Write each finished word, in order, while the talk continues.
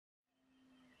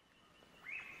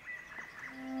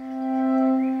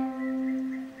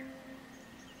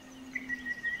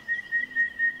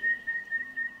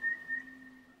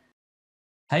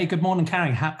Hey, good morning,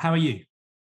 Karen. How are you?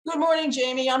 Good morning,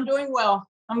 Jamie. I'm doing well.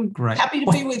 I'm Great. happy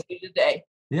to be with you today.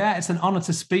 Yeah, it's an honor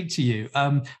to speak to you.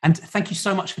 And thank you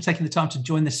so much for taking the time to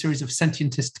join this series of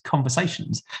Sentientist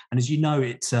Conversations. And as you know,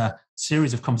 it's a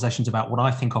series of conversations about what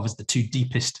I think of as the two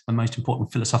deepest and most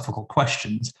important philosophical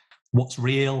questions. What's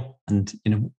real and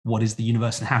what is the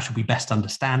universe and how should we best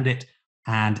understand it?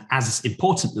 And as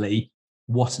importantly,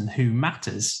 what and who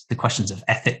matters, the questions of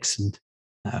ethics and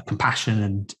compassion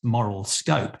and moral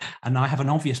scope. And I have an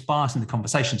obvious bias in the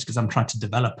conversations because I'm trying to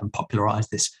develop and popularize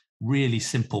this really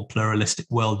simple pluralistic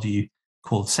worldview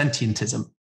called Sentientism,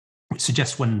 which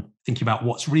suggests when thinking about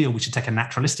what's real, we should take a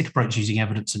naturalistic approach using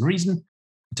evidence and reason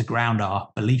to ground our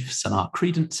beliefs and our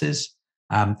credences.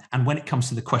 And when it comes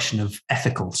to the question of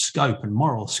ethical scope and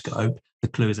moral scope, the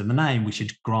clue is in the name. We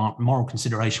should grant moral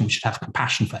consideration. We should have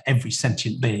compassion for every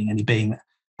sentient being, any being that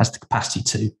has the capacity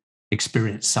to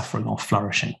experience suffering or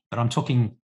flourishing. But I'm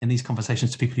talking in these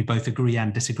conversations to people who both agree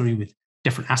and disagree with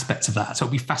different aspects of that. So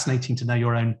it'll be fascinating to know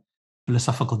your own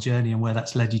philosophical journey and where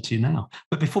that's led you to now.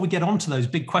 But before we get on to those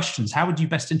big questions, how would you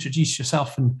best introduce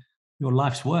yourself and your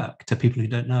life's work to people who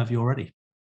don't know of you already?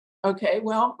 Okay,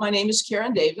 well, my name is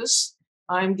Karen Davis.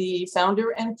 I'm the founder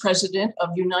and president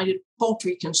of United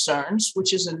Poultry Concerns,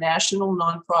 which is a national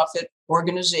nonprofit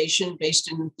organization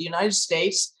based in the United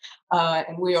States.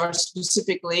 And we are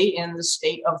specifically in the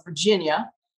state of Virginia.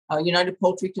 United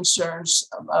Poultry Concerns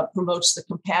promotes the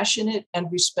compassionate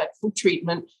and respectful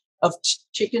treatment of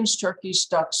chickens, turkeys,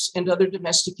 ducks, and other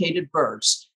domesticated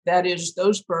birds. That is,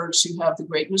 those birds who have the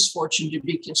great misfortune to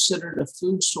be considered a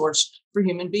food source for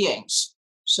human beings.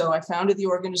 So I founded the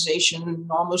organization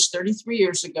almost 33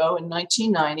 years ago in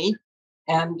 1990,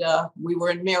 and we were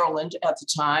in Maryland at the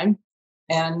time.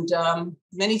 And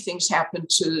many things happened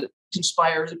to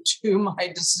conspire to my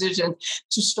decision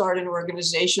to start an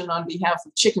organization on behalf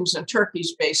of chickens and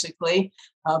turkeys, basically.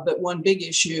 But one big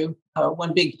issue,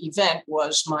 one big event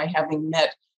was my having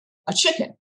met a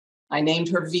chicken. I named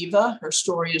her Viva. Her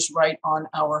story is right on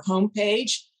our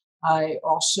homepage. I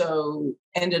also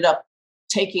ended up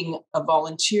taking a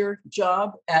volunteer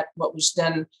job at what was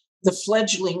then the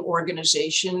fledgling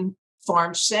organization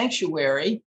Farm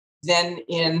Sanctuary, then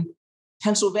in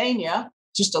Pennsylvania,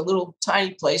 just a little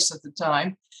tiny place at the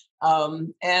time.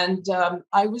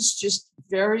 I was just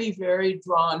very, very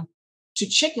drawn to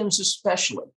chickens,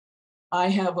 especially. I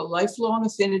have a lifelong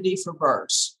affinity for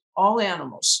birds, all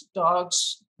animals,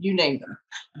 dogs, you name them.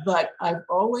 But I've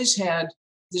always had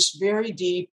this very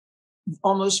deep,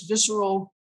 almost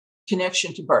visceral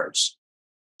connection to birds.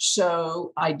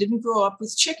 So I didn't grow up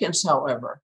with chickens,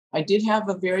 however. I did have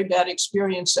a very bad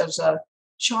experience as a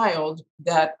child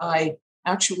that I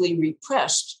actually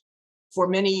repressed for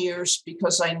many years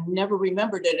because I never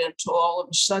remembered it until all of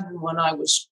a sudden when I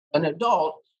was an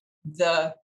adult,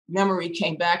 the memory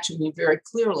came back to me very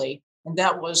clearly. And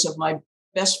that was of my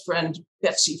best friend,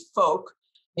 Betsy Folk,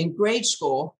 in grade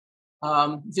school,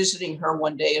 visiting her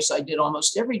one day, as I did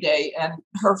almost every day. And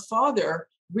her father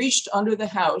reached under the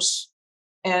house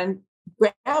and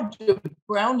grabbed a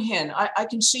brown hen. I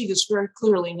can see this very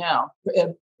clearly now.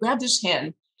 Grabbed this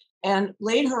hen and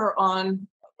laid her on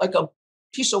like a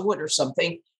piece of wood or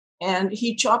something. And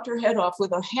he chopped her head off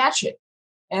with a hatchet.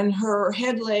 And her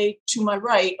head lay to my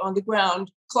right on the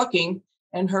ground, clucking,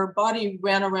 and her body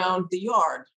ran around the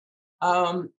yard.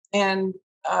 That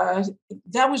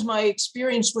was my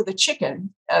experience with a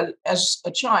chicken as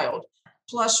a child.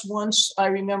 Plus, once I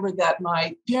remember that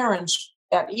my parents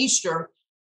at Easter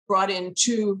brought in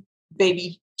two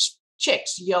baby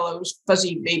chicks, yellow,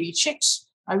 fuzzy baby chicks.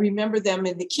 I remember them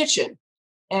in the kitchen.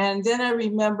 And then I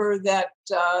remember that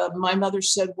my mother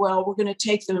said, well, we're going to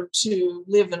take them to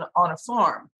live on a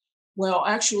farm. Well,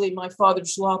 actually, my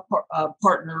father's law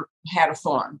partner had a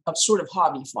farm, a sort of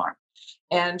hobby farm.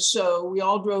 And so we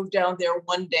all drove down there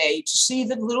one day to see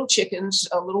the little chickens,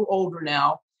 a little older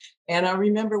now. And I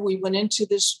remember we went into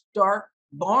this dark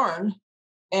barn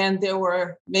and there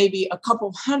were maybe a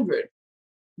couple hundred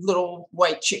little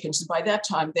white chickens. By that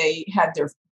time, they had their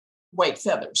white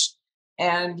feathers.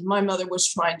 And my mother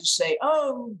was trying to say,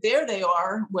 oh, there they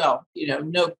are. Well,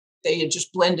 no, they had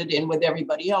just blended in with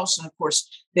everybody else. And of course,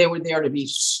 they were there to be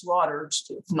slaughtered,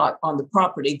 if not on the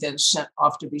property, then sent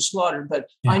off to be slaughtered. But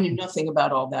I knew nothing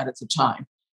about all that at the time.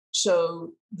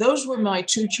 So those were my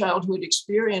two childhood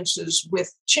experiences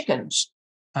with chickens.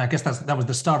 I guess that was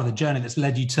the start of the journey that's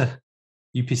led you to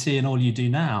UPC and all you do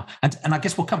now. And I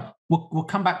guess we'll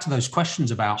come back to those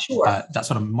questions about that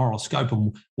sort of moral scope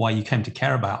and why you came to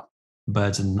care about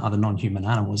birds and other non-human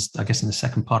animals, I guess, in the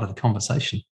second part of the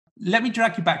conversation. Let me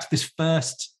drag you back to this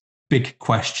first big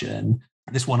question,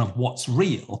 this one of what's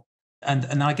real.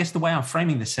 And I guess the way I'm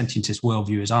framing the sentientist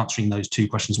worldview is answering those two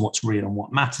questions, what's real and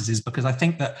what matters, is because I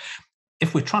think that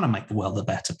if we're trying to make the world a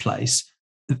better place,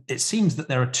 it seems that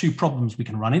there are two problems we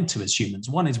can run into as humans.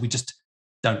 One is we just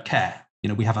don't care.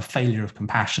 We have a failure of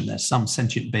compassion. There's some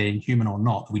sentient being, human or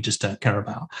not, that we just don't care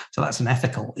about. So that's an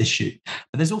ethical issue.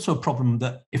 But there's also a problem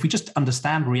that if we just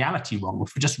understand reality wrong,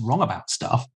 if we're just wrong about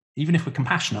stuff, even if we're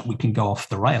compassionate, we can go off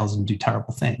the rails and do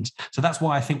terrible things. So that's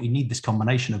why I think we need this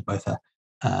combination of both a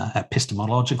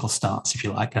epistemological stance, if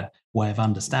you like, a way of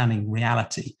understanding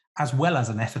reality, as well as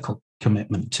an ethical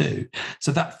commitment too.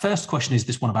 So that first question is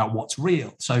this one about what's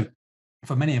real. So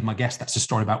for many of my guests, that's a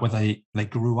story about whether they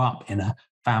grew up in a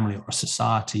family or a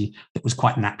society that was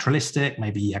quite naturalistic,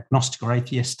 maybe agnostic or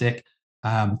atheistic,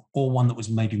 or one that was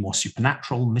maybe more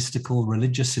supernatural, mystical,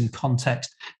 religious in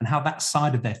context, and how that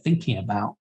side of their thinking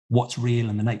about what's real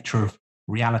and the nature of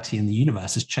reality in the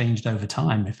universe has changed over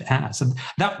time, if it has. And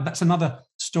that's another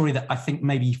story that I think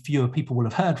maybe fewer people will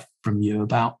have heard from you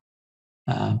about,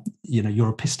 your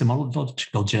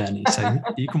epistemological journey. So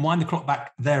you can wind the clock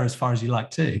back there as far as you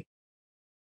like too.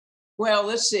 Well,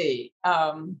 let's see.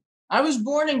 I was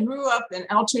born and grew up in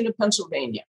Altoona,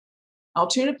 Pennsylvania.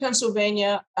 Altoona,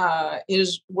 Pennsylvania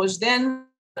was then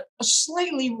a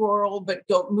slightly rural, but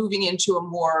moving into a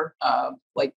more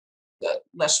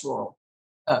less rural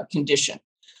condition.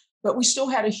 But we still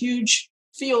had a huge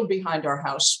field behind our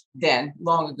house then,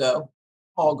 long ago,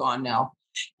 all gone now.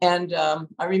 And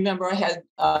I remember I had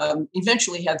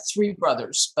eventually had three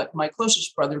brothers, but my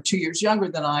closest brother, 2 years younger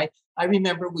than I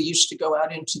remember we used to go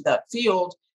out into that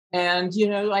field. And,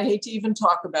 I hate to even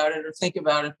talk about it or think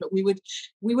about it, but we would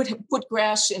put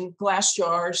grass in glass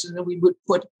jars, and then we would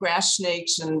put grass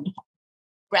snakes and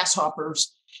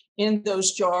grasshoppers in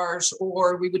those jars,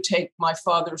 or we would take my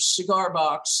father's cigar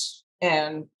box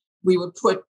and we would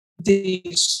put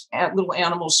these little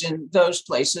animals in those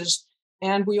places.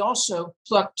 And we also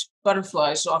plucked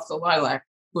butterflies off the lilac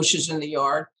bushes in the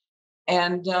yard.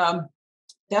 And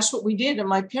that's what we did. And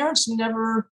my parents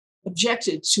never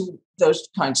objected to those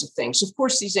kinds of things. Of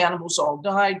course, these animals all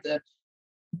died. The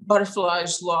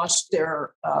butterflies lost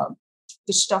their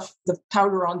the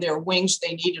powder on their wings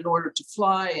they need in order to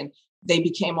fly, and they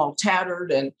became all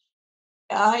tattered. And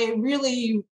I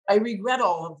regret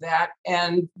all of that.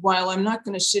 And while I'm not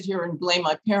going to sit here and blame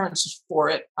my parents for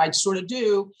it, I sort of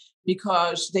do,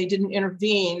 because they didn't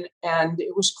intervene. And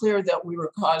it was clear that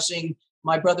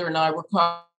my brother and I were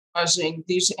causing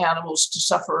these animals to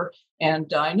suffer.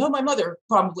 And I know my mother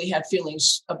probably had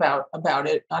feelings about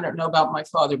it. I don't know about my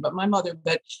father, but my mother,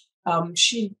 but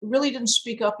she really didn't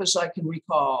speak up as I can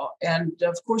recall. And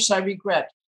of course, I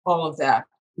regret all of that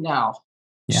now.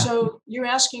 Yeah. So you're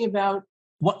asking about...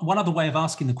 One other way of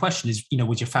asking the question is,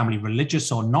 was your family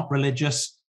religious or not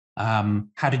religious?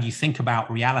 How did you think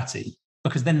about reality?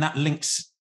 Because then that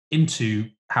links into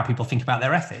how people think about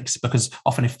their ethics, because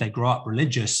often if they grow up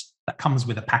religious, that comes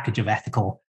with a package of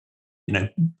ethical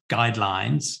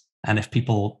guidelines. And if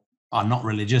people are not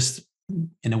religious,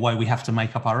 in a way, we have to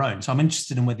make up our own. So I'm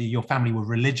interested in whether your family were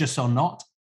religious or not.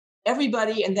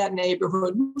 Everybody in that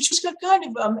neighborhood, which was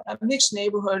kind of a mixed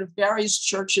neighborhood of various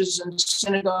churches and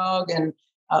synagogue and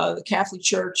the Catholic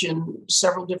Church and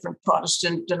several different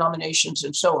Protestant denominations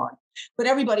and so on. But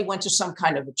everybody went to some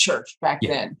kind of a church back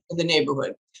then in the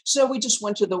neighborhood. So we just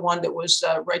went to the one that was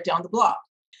right down the block.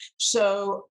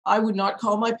 So I would not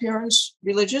call my parents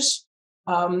religious.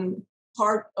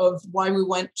 Part of why we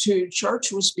went to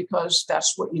church was because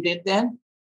that's what you did then.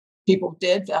 People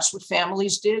did. That's what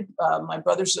families did. My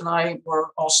brothers and I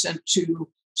were all sent to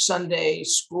Sunday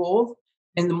school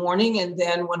in the morning. And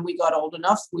then when we got old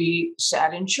enough, we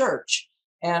sat in church.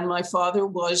 And my father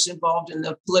was involved in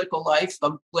the political life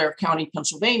of Blair County,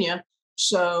 Pennsylvania.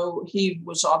 So he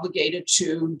was obligated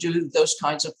to do those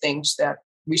kinds of things that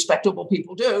respectable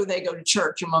people do. They go to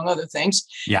church, among other things.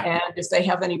 Yeah. And if they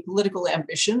have any political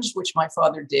ambitions, which my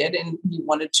father did, and he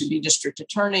wanted to be district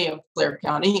attorney of Blair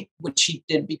County, which he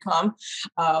did become.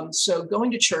 So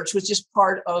going to church was just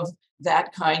part of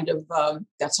that kind of,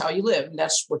 that's how you live, and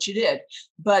that's what you did.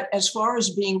 But as far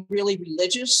as being really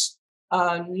religious,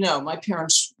 no, my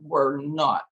parents were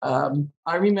not.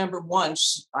 I remember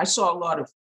once I saw a lot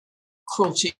of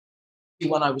cruelty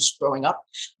when I was growing up,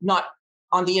 not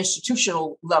on the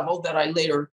institutional level that I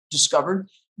later discovered,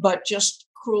 but just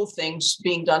cruel things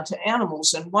being done to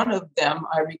animals. And one of them,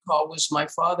 I recall, was my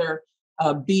father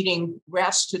beating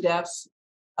rats to death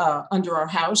under our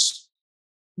house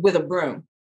with a broom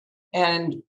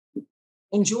and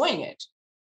enjoying it.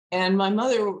 And my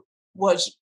mother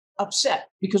was upset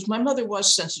because my mother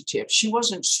was sensitive. She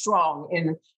wasn't strong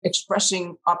in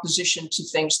expressing opposition to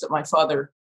things that my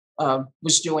father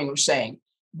was doing or saying.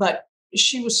 But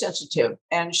she was sensitive,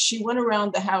 and she went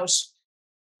around the house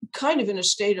kind of in a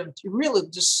state of really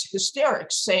just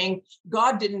hysterics, saying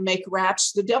God didn't make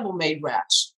rats, the devil made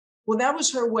rats. Well, that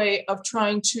was her way of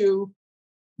trying to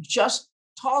just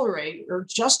tolerate or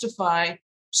justify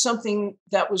something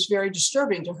that was very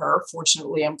disturbing to her.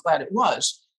 Fortunately, I'm glad it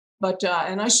was. But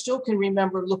and I still can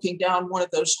remember looking down one of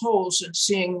those holes and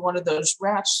seeing one of those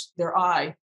rats, their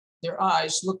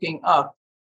eyes looking up,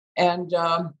 and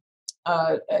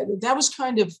that was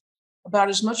kind of about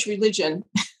as much religion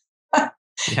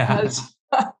as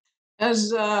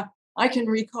as I can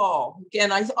recall.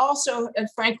 Again, I also, and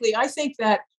frankly, I think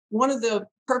that one of the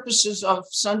purposes of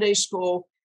Sunday school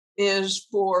is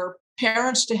for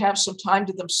parents to have some time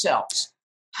to themselves.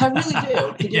 I really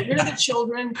do, to get rid of the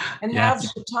children and have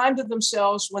some time to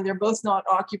themselves when they're both not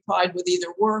occupied with either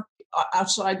work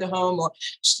outside the home or,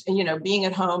 being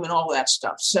at home and all that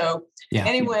stuff. So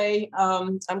anyway,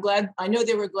 I'm glad. I know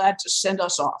they were glad to send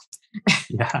us off.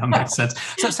 Yeah, that makes sense.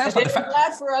 So it sounds like they were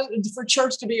glad for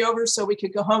church to be over so we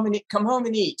could come home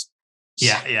and eat.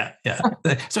 Yeah.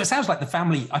 So it sounds like the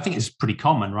family, I think it's pretty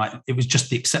common, right? It was just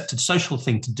the accepted social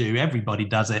thing to do. Everybody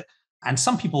does it. And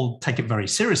some people take it very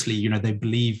seriously. They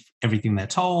believe everything they're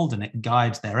told and it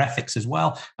guides their ethics as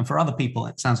well. And for other people,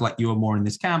 it sounds like you were more in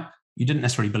this camp. You didn't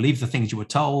necessarily believe the things you were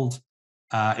told.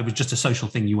 It was just a social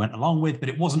thing you went along with, but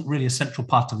it wasn't really a central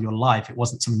part of your life. It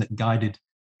wasn't something that guided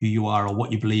who you are or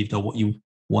what you believed or what you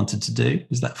wanted to do.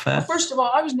 Is that fair? Well, first of all,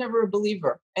 I was never a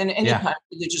believer in any kind of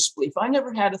religious belief. I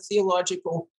never had a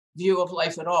theological view of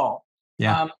life at all.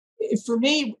 For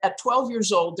me, at 12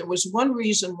 years old, there was one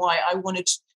reason why I wanted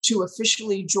to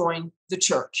officially join the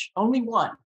church. Only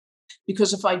one.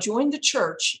 Because if I joined the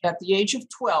church at the age of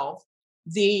 12,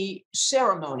 the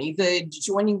ceremony, the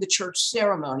joining the church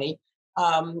ceremony,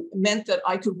 meant that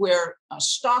I could wear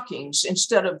stockings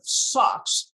instead of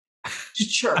socks to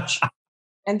church.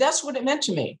 And that's what it meant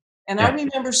to me. And I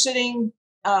remember sitting,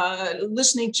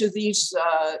 listening to these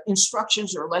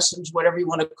instructions or lessons, whatever you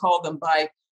want to call them,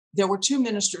 there were two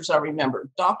ministers I remember,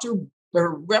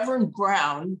 Reverend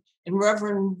Brown and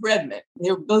Reverend Redmond.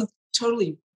 They were both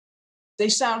they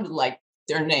sounded like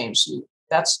their names.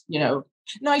 That's,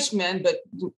 nice men, but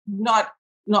not,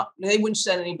 they wouldn't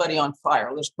set anybody on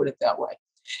fire. Let's put it that way.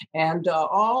 And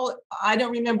I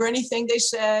don't remember anything they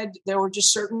said. There were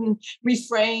just certain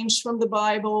refrains from the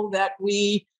Bible that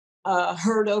we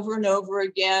heard over and over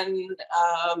again.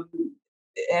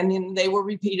 And then they were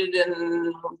repeated.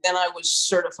 And then I was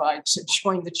certified to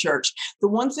join the church. The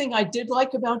one thing I did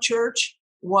like about church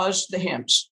was the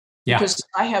hymns. Yeah. Because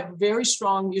I have very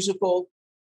strong musical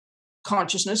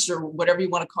consciousness, or whatever you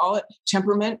want to call it,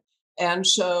 temperament. And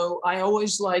so I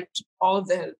always liked all of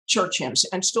the church hymns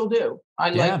and still do.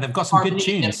 They've got some good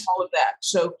tunes. And all of that.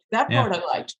 So that part I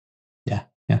liked. Yeah.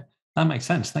 That makes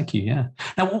sense. Thank you. Yeah.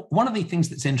 Now, one of the things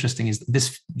that's interesting is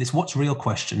this what's real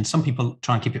question. Some people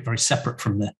try and keep it very separate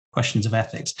from the questions of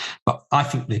ethics, but I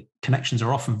think the connections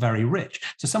are often very rich.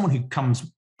 So someone who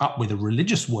comes up with a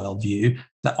religious worldview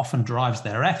that often drives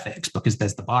their ethics because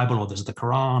there's the Bible or there's the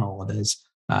Quran or there's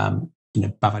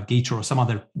Bhagavad Gita or some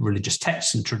other religious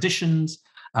texts and traditions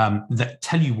that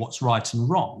tell you what's right and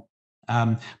wrong.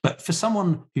 But for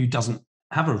someone who doesn't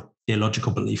have a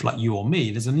theological belief like you or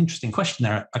me, there's an interesting question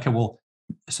there. Okay, well,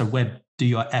 so where do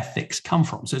your ethics come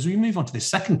from? So as we move on to this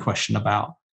second question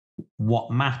about what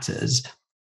matters,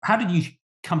 how did you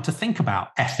come to think about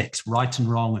ethics, right and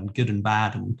wrong and good and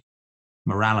bad and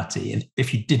morality? And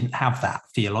if you didn't have that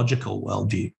theological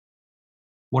worldview,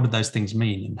 what did those things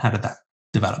mean and how did that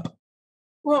develop?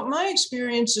 Well, my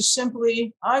experience is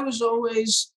simply I was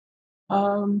always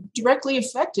directly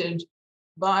affected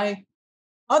by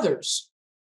others,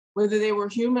 whether they were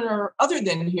human or other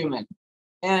than human.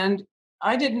 And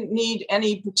I didn't need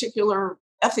any particular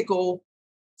ethical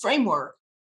framework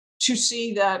to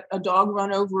see that a dog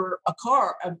run over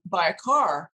by a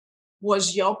car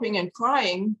was yelping and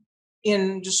crying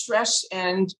in distress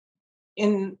and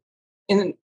in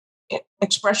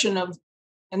expression of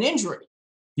an injury.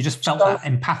 You just felt that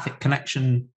empathic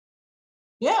connection.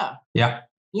 Yeah,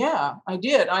 I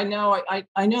did. I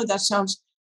know that sounds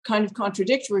kind of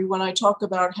contradictory when I talk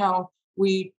about how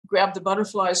we grab the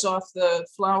butterflies off the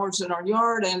flowers in our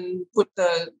yard and put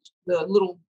the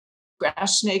little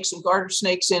grass snakes and garter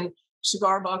snakes in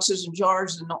cigar boxes and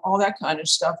jars and all that kind of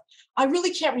stuff. I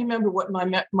really can't remember what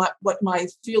my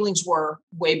feelings were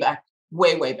way back.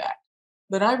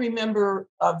 But I remember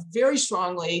very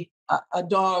strongly a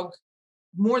dog,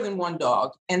 more than one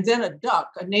dog, and then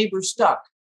a neighbor's duck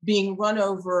being run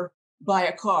over by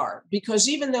a car. Because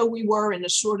even though we were in a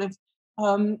sort of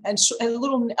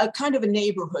a kind of a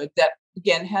neighborhood that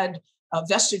again had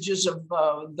vestiges of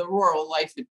the rural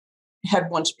life it had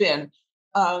once been.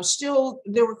 Still,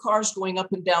 there were cars going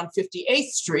up and down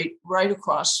 58th Street right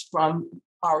across from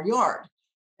our yard.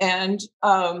 And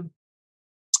I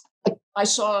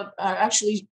saw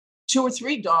actually 2 or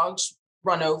 3 dogs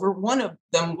run over. One of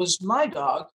them was my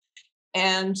dog.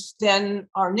 And then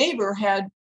our neighbor had,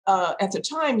 at the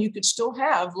time, you could still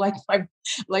have, like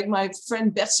my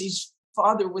friend Betsy's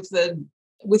father with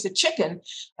a chicken,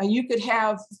 you could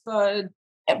have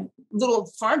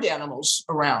little farmed animals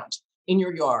around in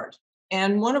your yard.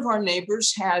 And one of our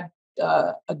neighbors had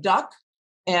a duck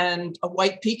and a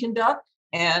white Pekin duck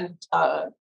and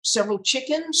several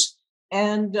chickens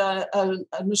and an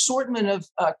assortment of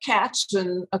cats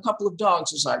and a couple of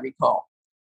dogs, as I recall.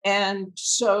 And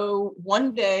so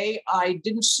one day I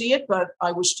didn't see it, but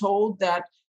I was told that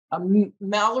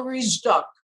Mallory's duck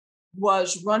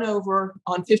was run over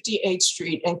on 58th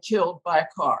Street and killed by a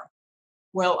car.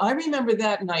 Well, I remember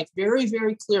that night very,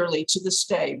 very clearly to this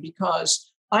day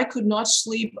because I could not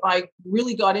sleep. I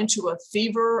really got into a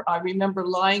fever. I remember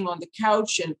lying on the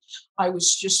couch and I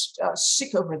was just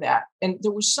sick over that. And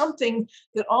there was something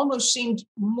that almost seemed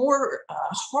more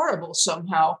horrible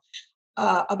somehow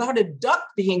about a duck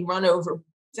being run over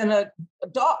than a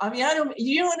dog. I mean,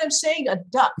 you know what I'm saying? A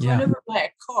duck run over by a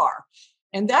car.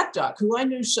 And that duck, who I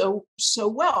knew so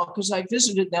well because I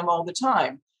visited them all the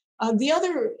time. The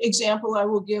other example I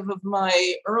will give of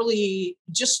my early,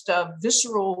 just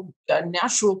visceral,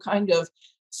 natural kind of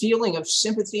feeling of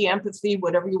sympathy, empathy,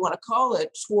 whatever you want to call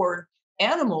it, toward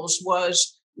animals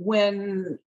was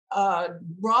when a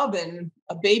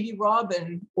baby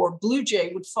robin or blue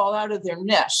jay would fall out of their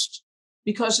nest.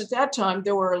 Because at that time,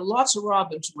 there were lots of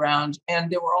robins around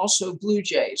and there were also blue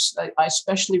jays. I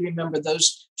especially remember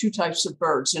those 2 types of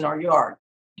birds in our yard.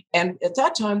 And at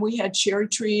that time, we had cherry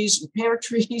trees and pear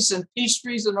trees and peach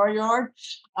trees in our yard.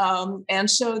 And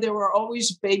so there were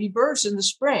always baby birds in the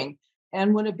spring.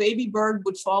 And when a baby bird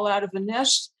would fall out of a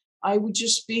nest, I would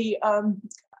just be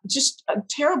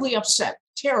terribly upset,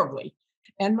 terribly.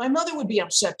 And my mother would be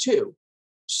upset too.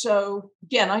 So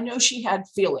again, I know she had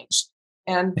feelings.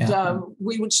 And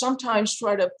we would sometimes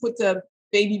try to put the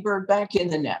baby bird back in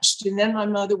the nest. And then my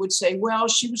mother would say, well,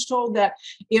 she was told that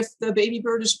if the baby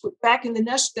bird is put back in the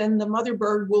nest, then the mother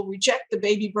bird will reject the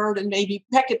baby bird and maybe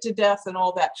peck it to death and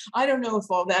all that. I don't know if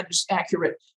all that is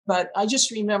accurate, but I just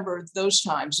remember those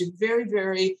times. They're very,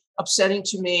 very upsetting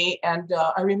to me. And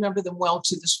I remember them well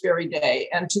to this very day.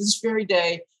 And to this very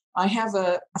day, I have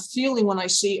a feeling when I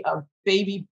see a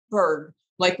baby bird,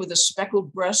 like with a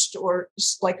speckled breast or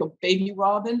like a baby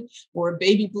robin or a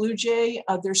baby blue jay.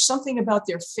 There's something about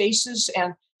their faces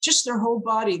and just their whole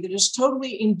body that is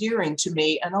totally endearing to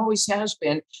me and always has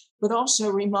been, but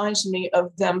also reminds me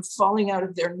of them falling out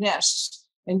of their nests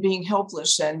and being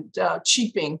helpless and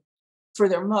cheeping for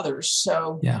their mothers.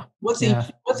 So what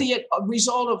the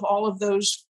result of all of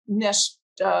those nest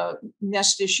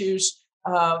issues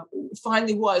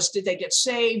finally was, did they get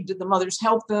saved? Did the mothers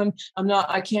help them?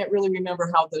 I can't really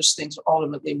remember how those things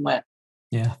ultimately went.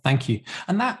 Yeah, thank you.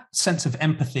 And that sense of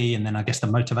empathy, and then I guess the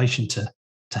motivation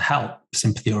to help,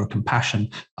 sympathy or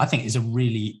compassion, I think is a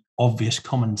really obvious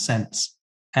common sense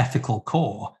ethical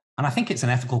core. And I think it's an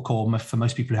ethical core for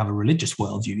most people who have a religious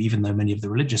worldview, even though many of the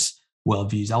religious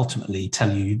worldviews ultimately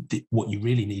tell you that what you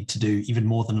really need to do, even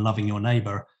more than loving your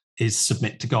neighbor, is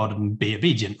submit to God and be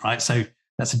obedient, right? So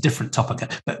that's a different topic.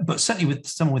 But certainly with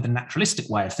someone with a naturalistic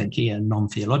way of thinking, a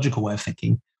non-theological way of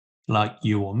thinking, like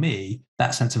you or me,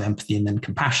 that sense of empathy and then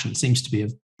compassion seems to be a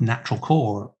natural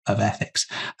core of ethics.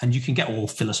 And you can get all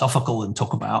philosophical and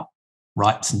talk about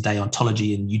rights and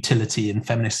deontology and utility and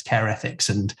feminist care ethics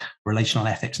and relational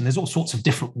ethics. And there's all sorts of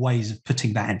different ways of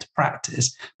putting that into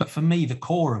practice. But for me, the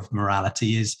core of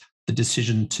morality is the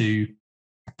decision to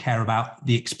care about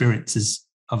the experiences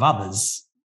of others,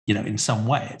 in some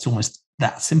way. It's almost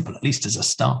that simple, at least as a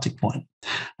starting point.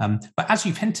 But as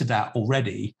you've hinted at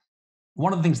already,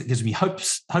 one of the things that gives me hope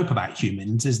about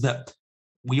humans is that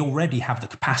we already have the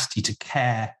capacity to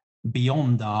care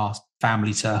beyond our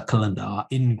family circle and our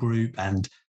in-group, and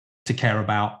to care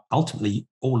about ultimately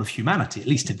all of humanity, at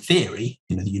least in theory,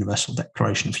 the Universal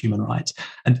Declaration of Human Rights.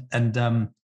 And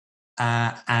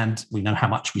we know how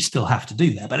much we still have to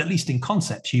do there, but at least in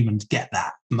concept, humans get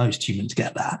that. Most humans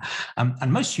get that.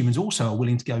 And most humans also are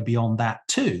willing to go beyond that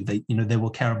too. They will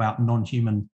care about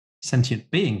non-human sentient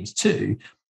beings too,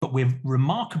 but we're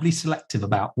remarkably selective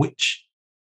about which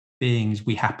beings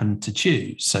we happen to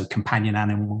choose. So companion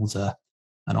animals are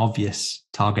an obvious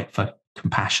target for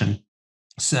compassion.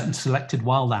 Certain selected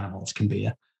wild animals can be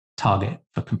a target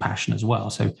for compassion as well.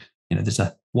 So, there's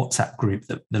a WhatsApp group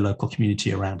that the local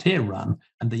community around here run,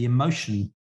 and the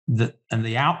emotion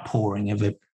the outpouring of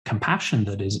compassion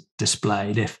that is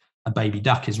displayed if a baby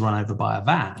duck is run over by a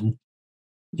van,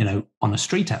 on a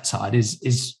street outside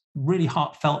is really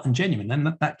heartfelt and genuine.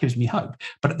 And that gives me hope.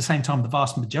 But at the same time, the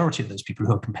vast majority of those people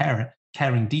who are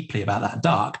caring deeply about that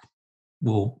duck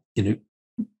will,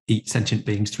 eat sentient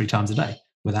beings 3 times a day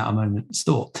without a moment's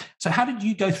thought. So how did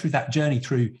you go through that journey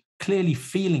through clearly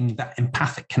feeling that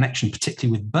empathic connection,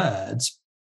 particularly with birds,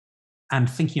 and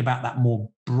thinking about that more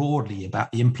broadly,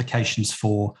 about the implications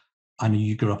for, I know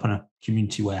you grew up in a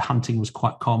community where hunting was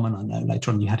quite common. I know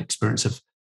later on you had experiencing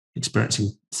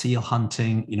seal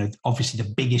hunting, obviously the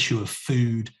big issue of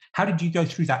food. How did you go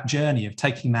through that journey of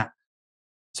taking that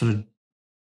sort of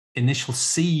initial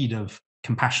seed of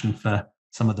compassion for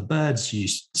some of the birds you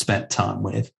spent time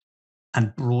with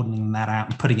and broadening that out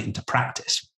and putting it into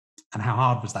practice? And how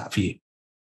hard was that for you?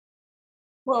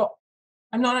 Well,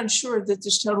 I'm not sure that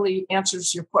this totally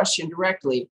answers your question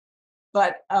directly,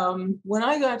 but when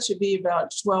I got to be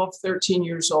about 12, 13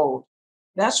 years old,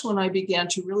 that's when I began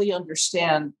to really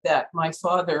understand that my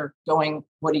father going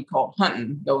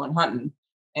hunting,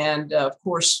 and of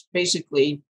course,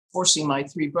 basically forcing my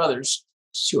 3 brothers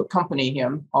to accompany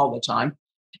him all the time.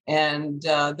 And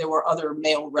there were other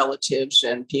male relatives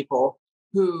and people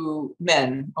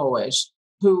men always,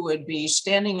 who would be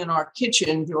standing in our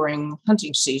kitchen during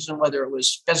hunting season, whether it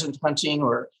was pheasant hunting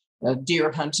or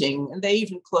deer hunting. And they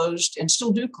even closed and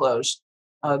still do close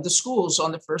the schools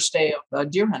on the first day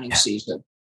of deer hunting season.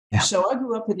 Yeah. So I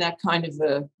grew up in that kind of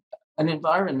an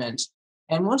environment.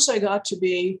 And once I got to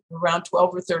be around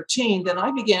 12 or 13, then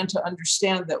I began to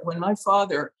understand that when my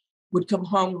father would come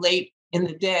home late in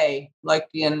the day, like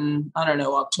in,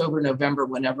 October, November,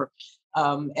 whenever,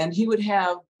 and he would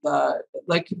have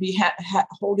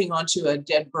holding onto a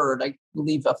dead bird, I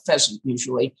believe a pheasant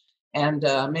usually, and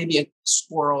maybe a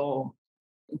squirrel,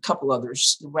 a couple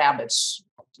others, rabbits.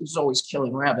 He was always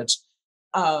killing rabbits.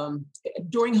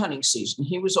 During hunting season,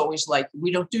 he was always like,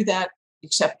 we don't do that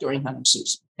except during hunting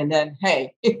season. And then,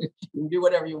 hey, you can do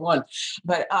whatever you want.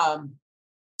 But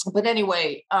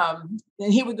anyway,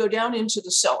 then he would go down into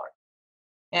the cellar.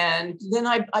 And then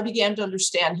I began to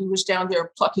understand he was down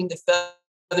there plucking the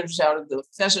feathers out of the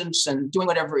pheasants and doing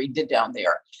whatever he did down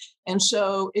there. And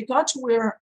so it got to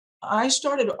where I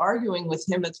started arguing with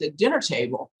him at the dinner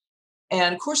table.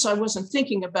 And of course, I wasn't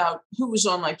thinking about who was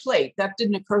on my plate. That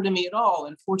didn't occur to me at all,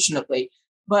 unfortunately.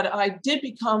 But I did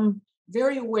become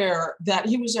very aware that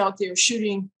he was out there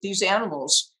shooting these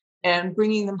animals and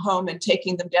bringing them home and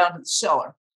taking them down to the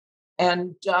cellar.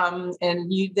 And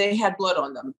they had blood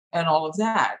on them and all of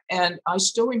that. And I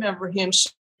still remember him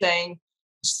saying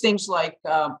things like,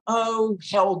 "Oh,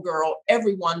 hell, girl!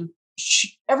 Everything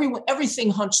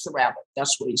hunts the rabbit."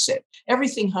 That's what he said.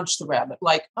 Everything hunts the rabbit.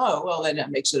 Like, oh, well, then that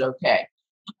makes it okay.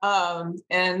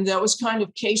 And that was kind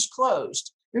of case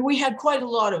closed. I mean, we had quite a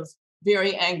lot of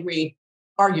very angry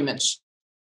arguments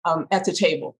at the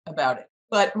table about it.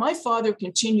 But my father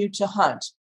continued to hunt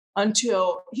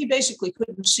until he basically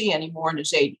couldn't see anymore in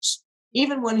his 80s.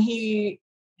 Even when he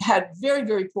had very,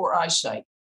 very poor eyesight,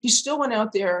 he still went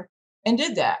out there and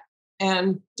did that.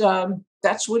 And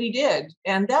that's what he did.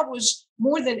 And that was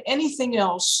more than anything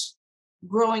else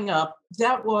growing up.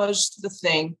 That was the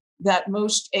thing that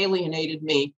most alienated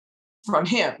me from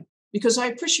him, because I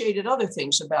appreciated other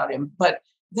things about him. But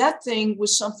that thing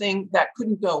was something that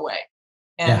couldn't go away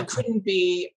and couldn't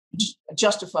be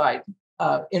justified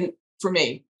for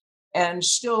me, and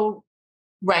still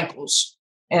rankles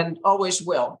and always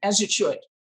will, as it should.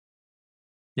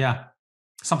 Yeah.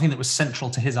 Something that was central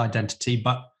to his identity,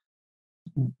 but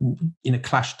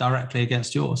clashed directly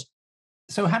against yours.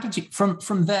 So how did you,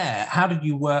 from there, how did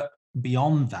you work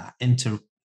beyond that into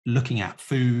looking at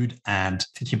food and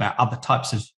thinking about other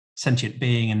types of sentient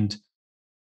being and,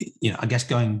 I guess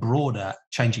going broader,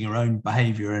 changing your own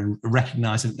behavior and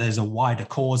recognizing that there's a wider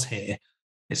cause here.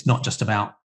 It's not just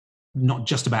about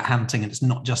hunting, and it's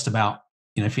not just about,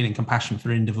 feeling compassion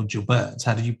for individual birds.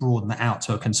 How did you broaden that out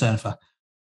to a concern for,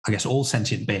 I guess, all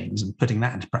sentient beings and putting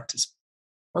that into practice?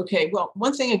 Okay, well,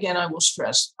 one thing again, I will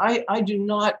stress, I do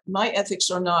not, my ethics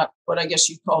are not what I guess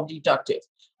you'd call deductive.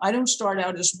 I don't start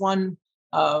out as one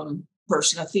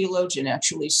person. A theologian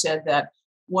actually said that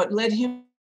what led him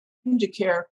to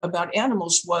care about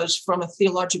animals was from a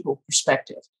theological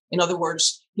perspective. In other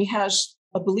words, he has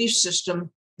a belief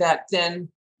system that then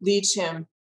leads him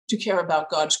to care about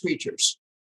God's creatures.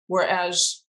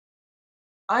 Whereas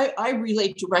I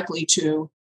relate directly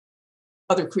to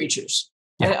other creatures.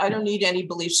 I don't need any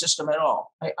belief system at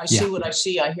all. I see what I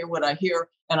see, I hear what I hear,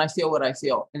 and I feel what I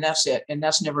feel. And that's it. And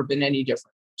that's never been any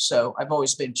different. So I've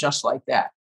always been just like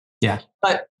that. Yeah.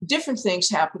 But different things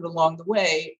happen along the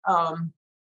way.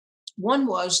 One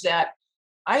was that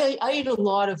I ate a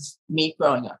lot of meat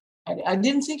growing up. I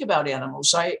didn't think about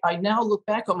animals. I now look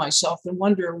back on myself and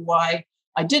wonder why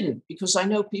I didn't, because I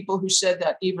know people who said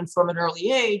that even from an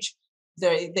early age,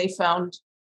 they found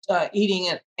eating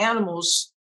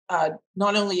animals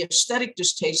not only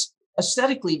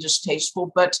aesthetically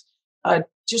distasteful, but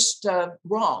just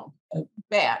wrong,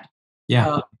 bad,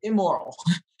 immoral.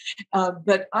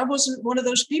 But I wasn't one of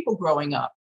those people growing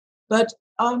up. But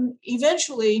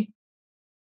eventually,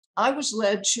 I was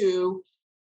led to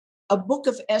a book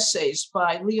of essays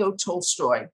by Leo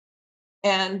Tolstoy.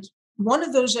 And one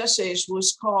of those essays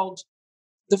was called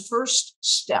The First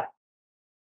Step.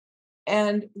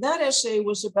 And that essay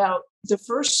was about the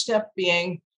first step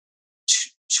being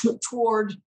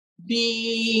toward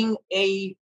being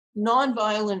a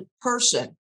nonviolent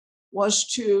person was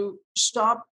to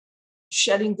stop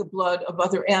shedding the blood of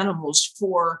other animals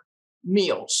for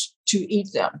meals, to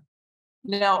eat them.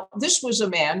 Now, this was a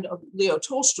man, Leo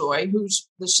Tolstoy, who's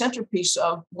the centerpiece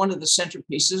of one of the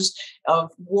centerpieces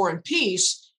of War and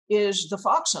Peace is the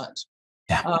fox hunt.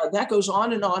 Yeah. That goes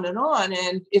on and on and on,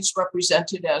 and it's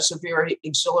represented as a very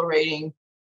exhilarating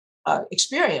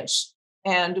experience.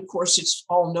 And of course, it's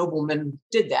all noblemen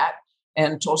did that,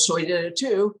 and Tolstoy did it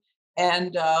too.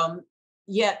 And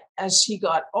yet, as he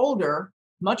got older,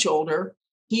 much older,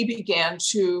 he began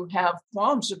to have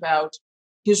qualms about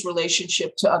his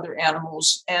relationship to other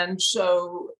animals. And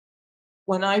so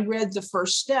when I read The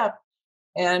First Step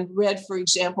and read, for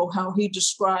example, how he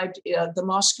described the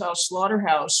Moscow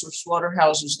slaughterhouse or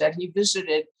slaughterhouses that he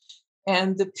visited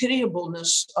and the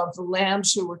pitiableness of the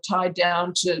lambs who were tied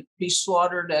down to be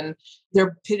slaughtered and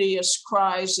their piteous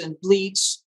cries and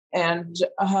bleats. And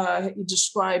he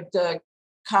described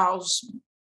cows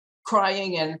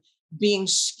crying and being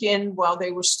skinned while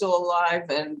they were still alive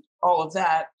and all of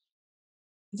that.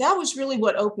 That was really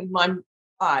what opened my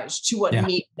eyes to what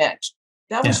meat meant.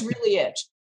 That was really it.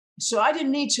 So I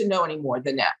didn't need to know any more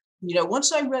than that.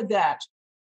 Once I read that,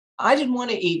 I didn't want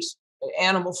to eat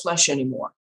animal flesh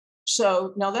anymore.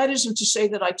 So now that isn't to say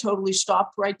that I totally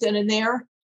stopped right then and there,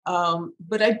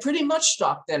 but I pretty much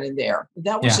stopped then and there.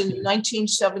 That was in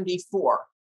 1974.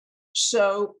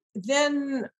 So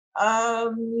then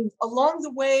along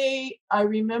the way, I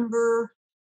remember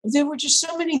there were just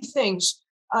so many things.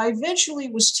 I eventually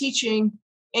was teaching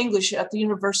English at the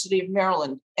University of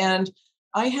Maryland, and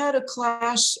I had a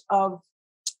class of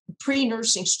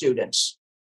pre-nursing students.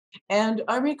 And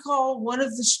I recall one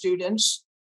of the students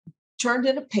turned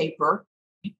in a paper,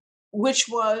 which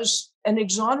was an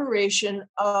exoneration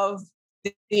of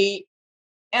the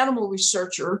animal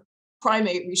researcher,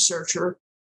 primate researcher,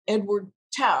 Edward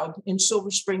Taub in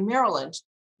Silver Spring, Maryland,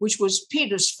 which was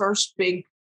PETA's first big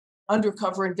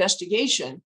undercover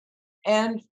investigation.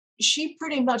 And she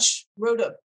pretty much wrote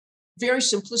a very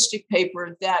simplistic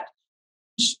paper that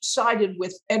sided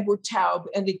with Edward Taub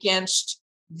and against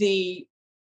the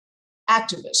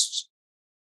activists.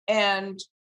 And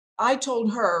I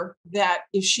told her that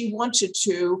if she wanted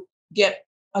to get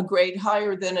a grade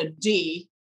higher than a D,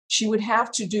 she would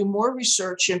have to do more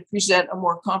research and present a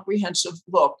more comprehensive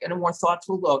look and a more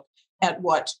thoughtful look at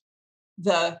what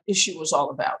the issue was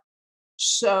all about.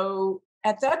 So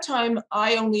at that time,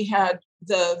 I only had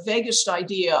the vaguest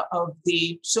idea of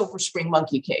the Silver Spring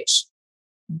monkey case.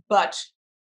 But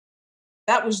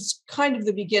that was kind of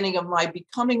the beginning of my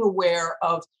becoming aware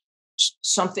of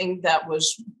something that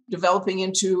was developing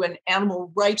into an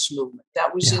animal rights movement.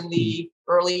 That was in the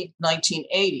early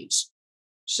 1980s.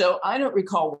 So I don't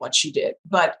recall what she did,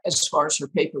 but as far as her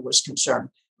paper was concerned.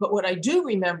 But what I do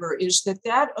remember is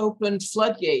that opened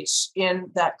floodgates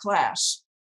in that class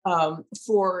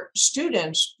for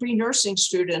students, pre-nursing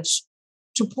students,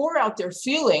 to pour out their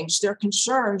feelings, their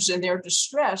concerns, and their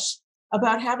distress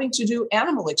about having to do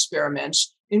animal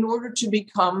experiments in order to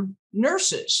become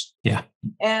nurses. Yeah.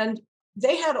 And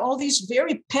they had all these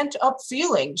very pent-up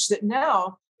feelings that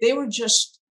now they were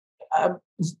just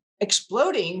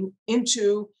exploding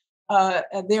into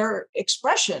their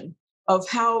expression of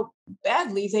how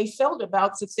badly they felt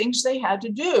about the things they had to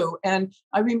do. And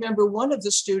I remember one of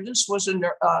the students was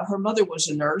her mother was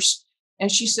a nurse. And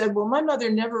she said, well, my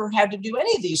mother never had to do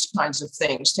any of these kinds of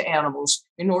things to animals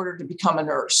in order to become a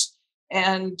nurse.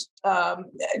 And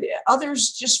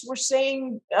others just were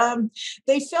saying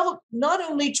they felt not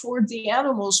only toward the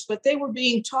animals, but they were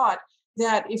being taught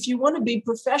that if you want to be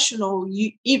professional,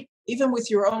 even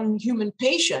with your own human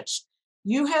patients,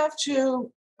 you have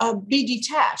to be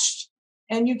detached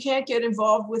and you can't get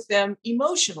involved with them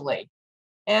emotionally.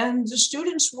 And the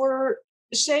students were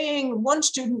saying, one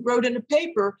student wrote in a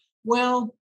paper,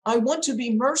 well, I want to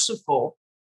be merciful,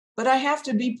 but I have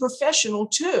to be professional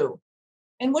too.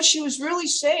 And what she was really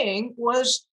saying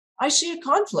was, I see a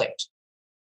conflict.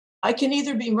 I can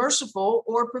either be merciful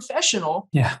or professional.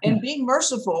 Yeah. And being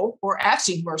merciful or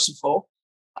acting merciful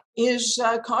is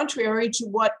contrary to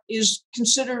what is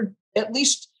considered, at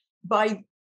least by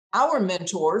our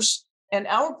mentors and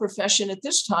our profession at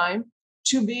this time,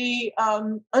 to be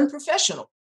unprofessional.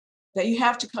 That you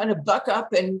have to kind of buck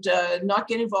up and not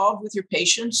get involved with your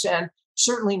patients, and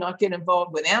certainly not get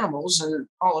involved with animals and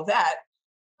all of that.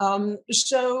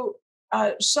 So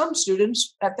some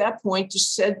students at that point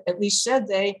just said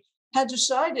they had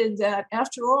decided that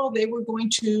after all, they were going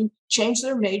to change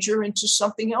their major into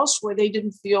something else where they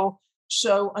didn't feel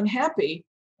so unhappy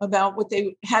about what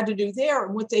they had to do there,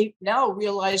 and what they now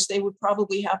realized they would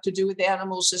probably have to do with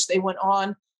animals as they went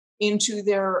on into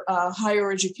their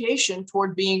higher education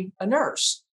toward being a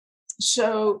nurse.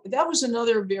 So that was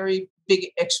another very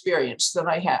big experience that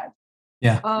I had.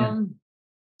 Yeah.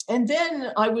 And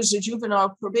then I was a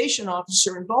juvenile probation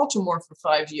officer in Baltimore for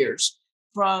 5 years,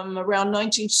 from around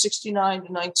 1969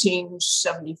 to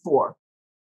 1974.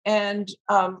 And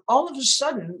all of a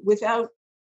sudden, without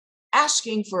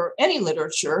asking for any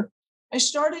literature, I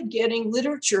started getting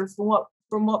literature from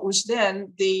what was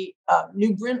then the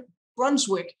New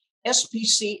Brunswick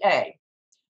SPCA,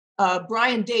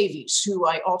 Brian Davies, who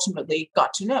I ultimately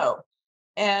got to know.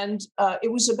 And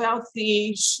it was about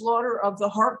the slaughter of the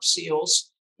harp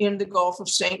seals in the Gulf of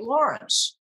St.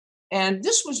 Lawrence. And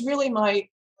this was really my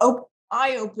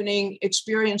eye-opening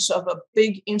experience of a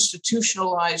big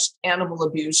institutionalized animal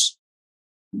abuse,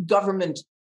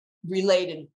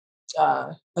 government-related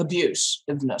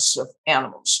abusiveness of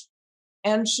animals.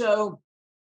 And so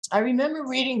I remember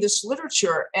reading this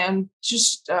literature and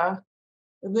just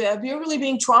really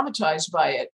being traumatized by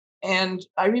it. And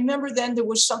I remember then there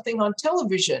was something on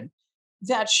television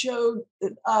that showed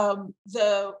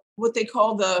what they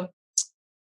call the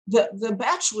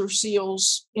bachelor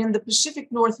seals in the Pacific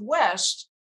Northwest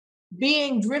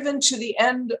being driven to the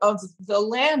end of the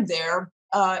land there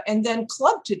and then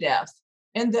clubbed to death,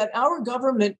 and that our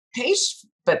government pays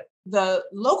the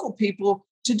local people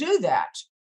to do that.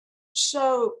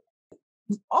 So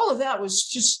all of that was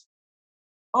just,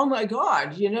 oh my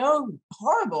God,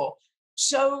 horrible.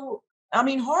 So, I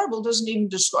mean, horrible doesn't even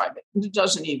describe it. It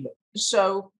doesn't even.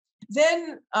 So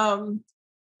then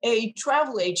a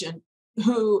travel agent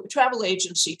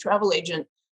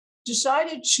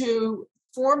decided to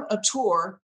form a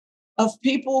tour of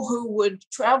people who would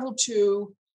travel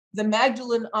to the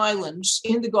Magdalen Islands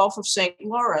in the Gulf of St.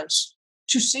 Lawrence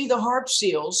to see the harp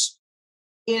seals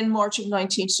in March of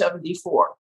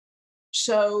 1974.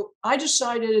 So I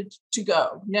decided to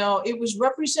go. Now, it was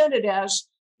represented as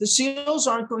the seals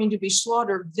aren't going to be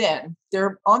slaughtered then.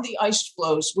 They're on the ice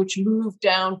floes, which move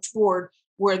down toward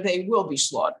where they will be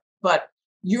slaughtered. But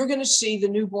you're going to see the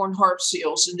newborn harp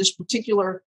seals in this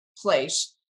particular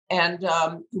place. And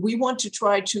we want to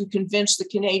try to convince the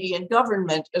Canadian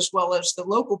government, as well as the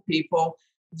local people,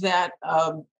 that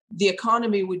the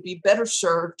economy would be better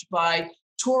served by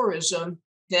tourism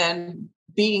than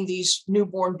beating these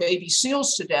newborn baby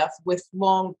seals to death with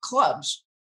long clubs.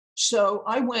 So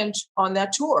I went on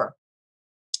that tour.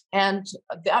 And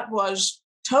that was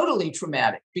totally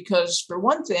traumatic because, for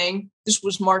one thing, this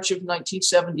was March of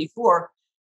 1974.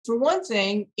 For one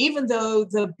thing, even though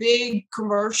the big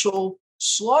commercial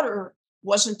slaughter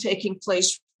wasn't taking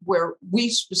place where we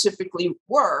specifically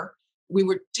were, we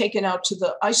were taken out to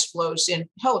the ice floes in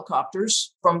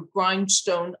helicopters from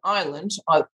Grindstone Island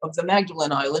of the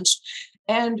Magdalen Islands.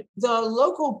 And the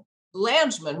local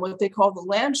landsmen, what they call the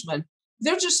landsmen,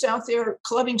 they're just out there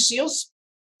clubbing seals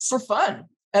for fun,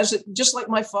 just like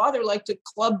my father liked to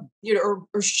club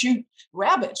or shoot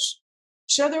rabbits.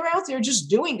 So they're out there just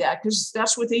doing that because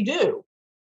that's what they do.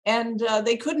 And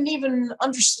they couldn't even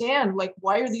understand, like,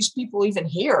 why are these people even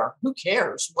here? Who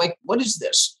cares? Like, what is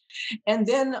this? And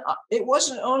then it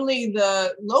wasn't only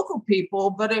the local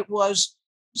people, but it was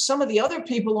some of the other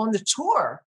people on the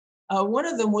tour. One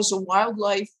of them was a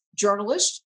wildlife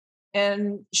journalist,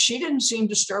 and she didn't seem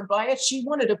disturbed by it. She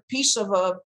wanted a piece of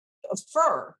a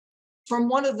fur from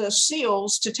one of the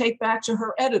seals to take back to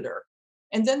her editor.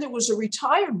 And then there was a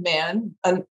retired man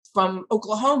from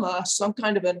Oklahoma, some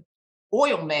kind of an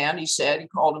oil man, he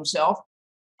called himself,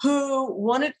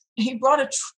 he brought a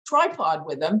tripod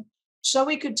with him so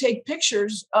he could take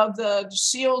pictures of the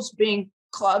seals being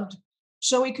clubbed,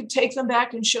 so he could take them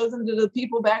back and show them to the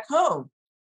people back home.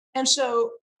 And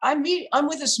so I'm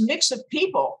with this mix of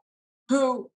people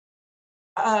who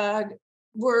it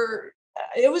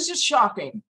was just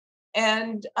shocking.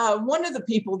 And one of the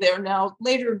people there now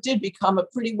later did become a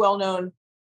pretty well-known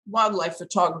wildlife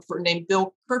photographer named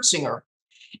Bill Kurtzinger.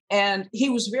 And he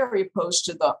was very opposed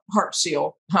to the harp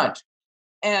seal hunt.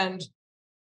 And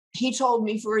he told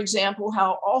me, for example,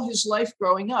 how all his life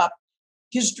growing up,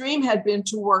 his dream had been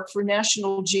to work for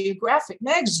National Geographic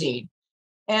magazine.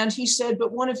 And he said,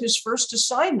 but one of his first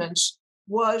assignments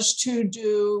was to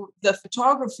do the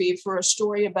photography for a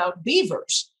story about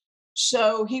beavers.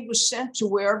 So he was sent to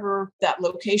wherever that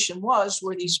location was,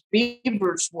 where these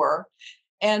beavers were.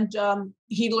 And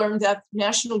he learned that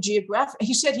National Geographic,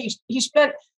 he said he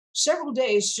spent several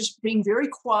days just being very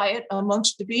quiet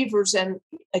amongst the beavers and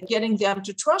getting them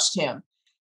to trust him.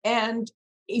 And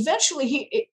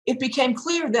eventually it became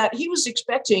clear that he was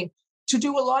expecting to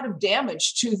do a lot of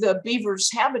damage to the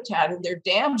beavers' habitat and their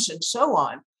dams and so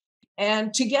on,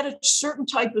 and to get a certain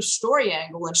type of story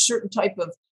angle and a certain type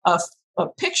of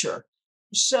picture.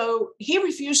 So he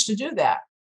refused to do that.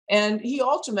 And he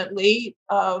ultimately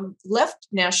left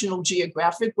National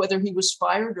Geographic, whether he was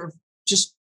fired or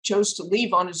just chose to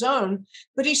leave on his own.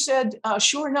 But he said,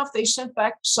 sure enough, they sent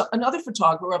back another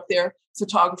photographer up there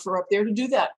to do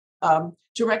that,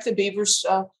 to wreck the beavers'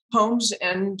 homes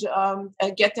and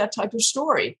get that type of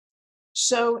story.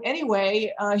 So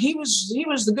anyway, he was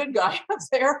the good guy up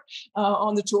there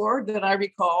on the tour that I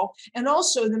recall, and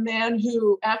also the man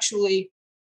who actually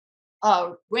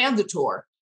ran the tour.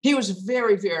 He was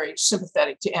very, very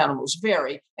sympathetic to animals,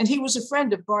 and he was a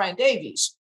friend of Brian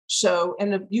Davies. So,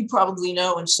 and you probably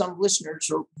know, and some listeners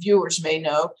or viewers may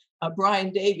know,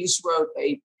 Brian Davies wrote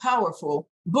a powerful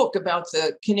book about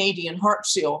the Canadian harp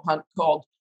seal hunt called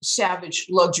Savage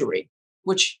Luxury,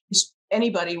 which is,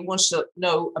 anybody who wants to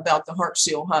know about the harp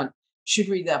seal hunt should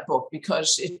read that book,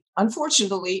 because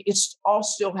unfortunately, it's all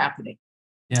still happening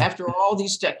after all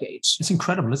these decades. It's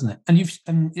incredible, isn't it?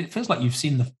 And it feels like you've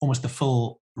seen almost the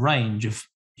full range of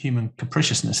human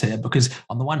capriciousness here, because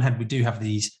on the one hand, we do have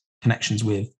these connections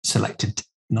with selected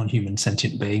non-human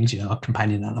sentient beings, our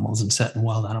companion animals and certain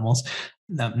wild animals.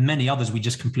 Many others we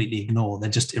just completely ignore. They're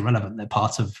just irrelevant. They're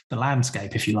part of the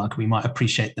landscape, if you like. We might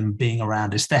appreciate them being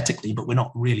around aesthetically, but we're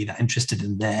not really that interested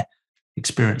in their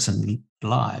experience and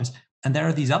lives. And there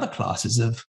are these other classes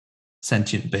of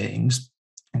sentient beings,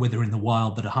 whether in the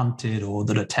wild, that are hunted or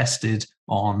that are tested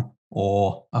on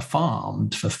or are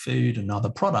farmed for food and other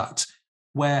products,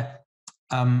 where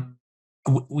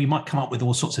we might come up with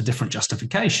all sorts of different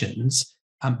justifications,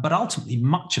 but ultimately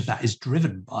much of that is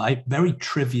driven by very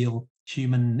trivial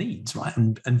human needs, right?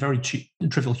 And very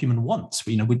trivial human wants.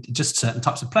 With just certain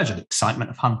types of pleasure, the excitement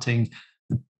of hunting,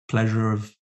 the pleasure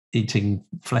of eating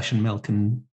flesh and milk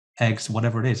and eggs,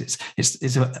 whatever it is.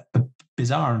 It's a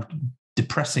bizarre and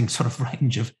depressing sort of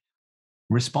range of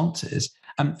responses.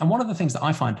 And one of the things that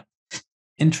I find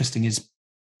interesting is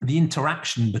the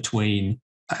interaction between,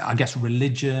 I guess,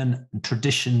 religion and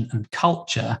tradition and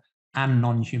culture and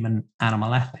non-human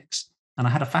animal ethics. And I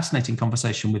had a fascinating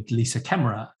conversation with Lisa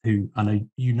Kemmerer, who I know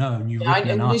you know, and you've written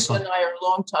an article. Lisa and I are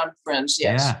longtime friends,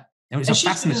 yes. Yeah. It was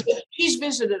fascinating. She's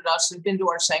visited us and been to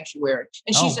our sanctuary,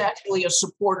 and she's actually a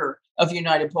supporter of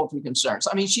United Poultry Concerns.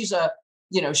 I mean, she's a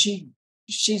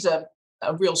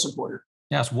real supporter.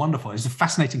 Yeah, it's wonderful. It was a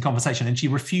fascinating conversation, and she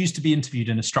refused to be interviewed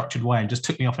in a structured way and just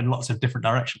took me off in lots of different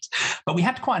directions. But we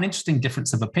had quite an interesting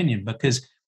difference of opinion, because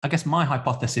I guess my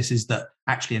hypothesis is that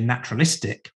actually a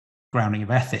naturalistic grounding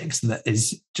of ethics that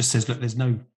just says, look, there's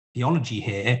no theology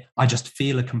here. I just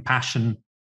feel a compassion,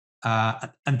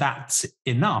 and that's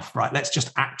enough, right? Let's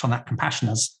just act on that compassion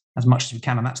as much as we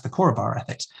can, and that's the core of our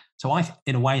ethics. So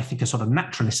in a way, I think a sort of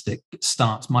naturalistic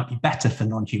stance might be better for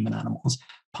non-human animals,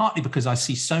 partly because I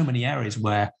see so many areas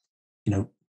where,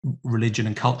 religion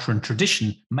and culture and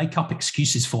tradition make up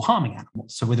excuses for harming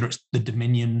animals. So whether it's the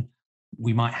dominion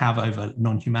we might have over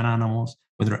non-human animals,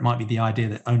 whether it might be the idea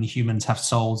that only humans have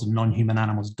souls and non-human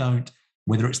animals don't,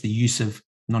 whether it's the use of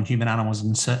non-human animals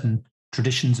in certain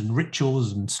traditions and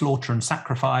rituals and slaughter and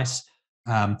sacrifice,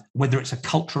 whether it's a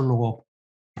cultural or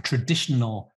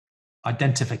traditional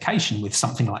identification with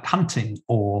something like hunting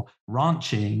or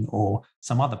ranching or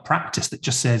some other practice that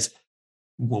just says,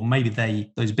 well, maybe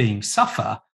those beings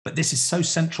suffer, but this is so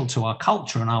central to our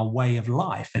culture and our way of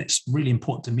life, and it's really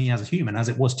important to me as a human, as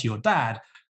it was to your dad.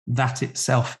 That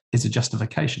itself is a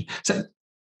justification. So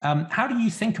how do you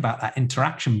think about that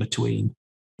interaction between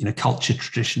culture,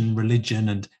 tradition, religion,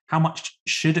 and how much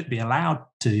should it be allowed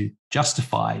to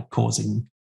justify causing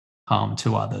harm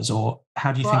to others? Or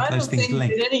how do you think those things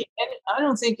link? I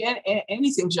don't think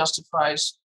anything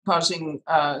justifies causing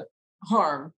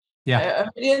harm. Yeah.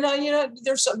 There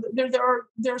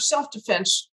are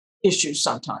self-defense issues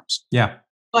sometimes. Yeah.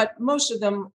 But most of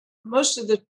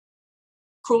the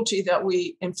cruelty that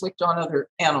we inflict on other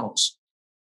animals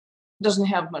doesn't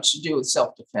have much to do with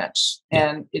self-defense. Yeah.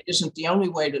 And it isn't the only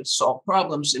way to solve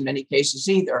problems in many cases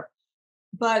either.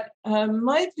 But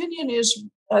my opinion is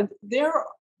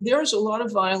there's a lot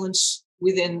of violence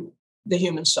within the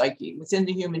human psyche, within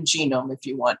the human genome, if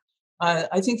you want.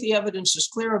 I think the evidence is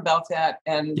clear about that.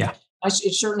 And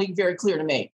it's certainly very clear to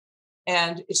me.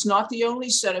 And it's not the only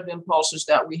set of impulses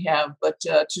that we have, but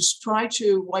to try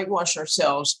to whitewash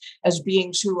ourselves as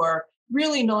beings who are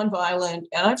really nonviolent.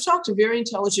 And I've talked to very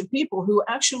intelligent people who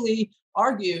actually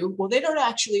argue. Well, they don't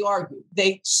actually argue.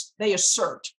 They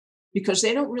assert, because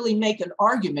they don't really make an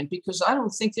argument, because I don't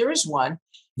think there is one,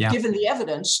 given the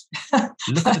evidence.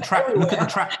 Look at the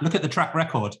track. Look at the track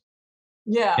record.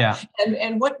 Yeah.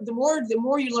 And what the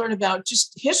more you learn about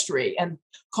just history and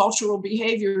cultural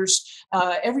behaviors,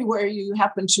 everywhere you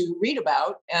happen to read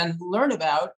about and learn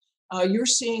about, you're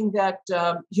seeing that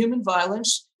human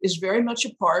violence is very much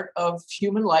a part of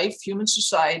human life, human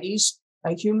societies,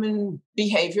 human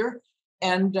behavior,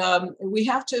 and we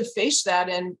have to face that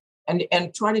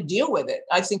and try to deal with it.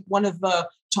 I think one of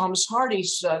Thomas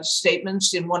Hardy's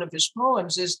statements in one of his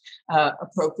poems is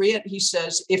appropriate. He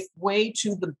says, "If way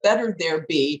to the better there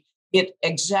be, it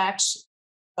exacts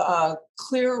a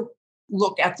clear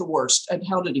look at the worst." And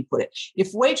how did he put it?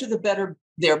 If way to the better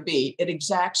there be, it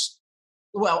exacts,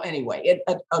 well, anyway,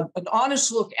 an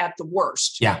honest look at the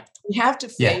worst. Yeah. We have to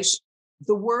face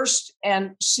the worst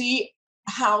and see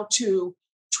how to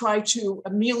try to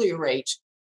ameliorate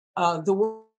the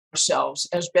worst ourselves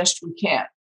as best we can.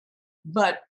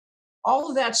 But all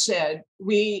of that said,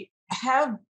 we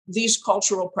have these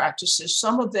cultural practices.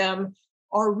 Some of them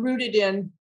are rooted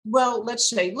in, well,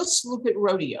 let's look at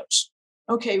rodeos.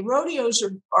 Okay, rodeos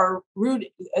are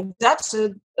rooted, that's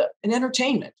an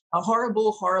entertainment, a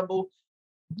horrible,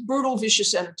 brutal,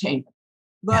 vicious entertainment.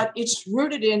 But it's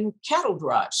rooted in cattle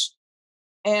drives.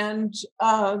 And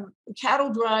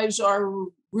cattle drives are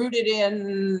rooted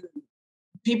in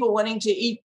people wanting to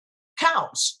eat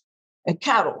cows and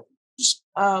cattle.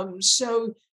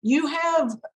 So you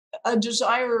have a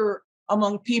desire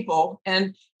among people.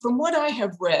 And from what I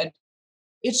have read,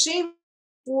 it seems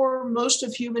for most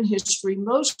of human history,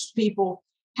 most people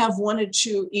have wanted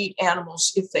to eat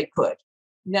animals if they could.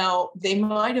 Now, they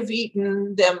might have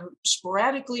eaten them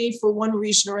sporadically for one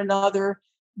reason or another.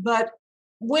 But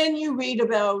when you read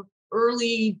about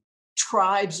early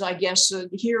tribes, I guess,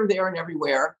 here, there, and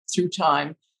everywhere through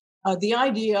time, the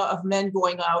idea of men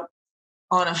going out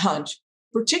on a hunt,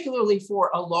 particularly for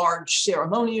a large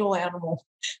ceremonial animal,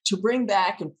 to bring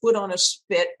back and put on a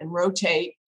spit and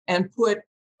rotate and put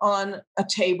on a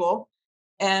table,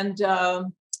 and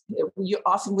you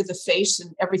often with the face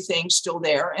and everything still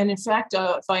there. And in fact,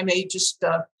 if I may just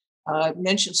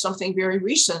mention something very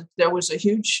recent, there was a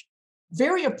huge,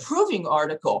 very approving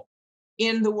article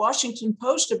in the Washington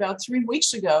Post about 3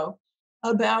 weeks ago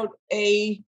about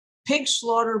a pig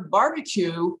slaughter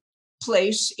barbecue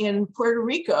place in Puerto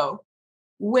Rico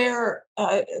where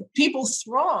people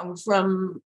throng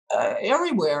from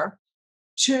everywhere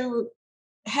to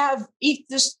eat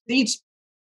these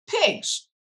pigs.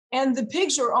 And the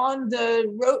pigs are on the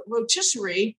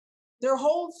rotisserie. Their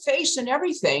whole face and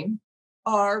everything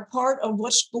are part of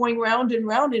what's going round and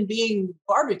round and being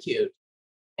barbecued.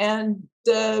 And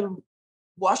the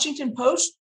Washington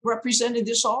Post represented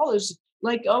this all as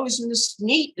like, oh, isn't this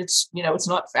neat? It's, it's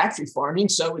not factory farming,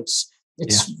 so it's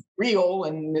real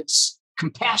and it's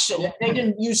compassionate. They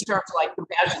didn't use terms like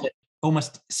compassionate.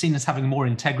 Almost seen as having more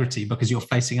integrity because you're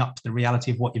facing up to the reality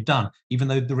of what you've done, even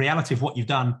though the reality of what you've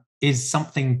done is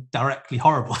something directly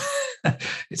horrible.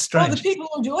 It's strange. Well, the people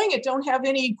who are doing it don't have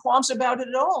any qualms about it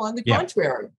at all. On the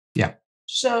contrary. Yeah.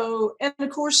 So, and of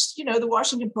course, the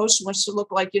Washington Post wants to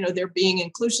look like, they're being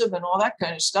inclusive and all that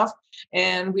kind of stuff.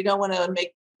 And we don't want to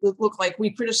make it look like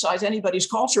we criticize anybody's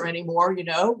culture anymore,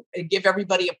 and give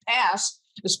everybody a pass,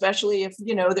 especially if,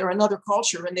 they're another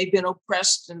culture and they've been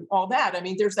oppressed and all that. I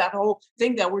mean, there's that whole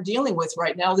thing that we're dealing with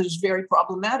right now that is very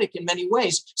problematic in many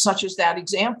ways, such as that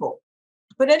example.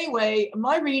 But anyway,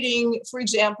 my reading, for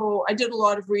example, I did a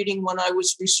lot of reading when I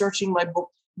was researching my book,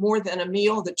 More Than a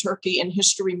Meal, The Turkey in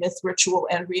History, Myth, Ritual,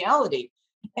 and Reality.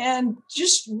 And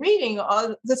just reading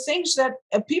the things that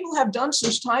people have done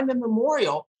since time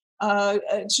immemorial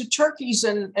to turkeys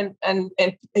and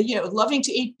loving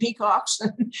to eat peacocks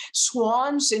and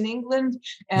swans in England.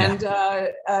 And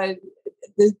and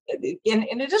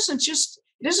it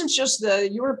isn't just the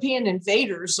European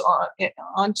invaders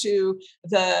onto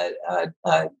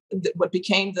what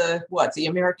became the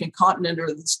American continent or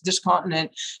this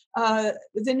continent.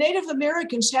 The Native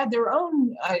Americans had their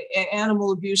own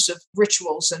animal abusive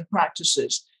rituals and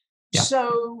practices. Yeah.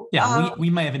 So we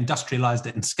may have industrialized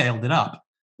it and scaled it up,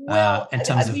 Well, in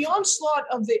terms of the onslaught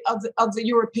of the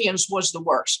Europeans was the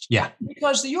worst. Yeah,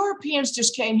 because the Europeans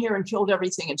just came here and killed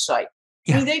everything in sight.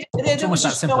 yeah. I mean, there was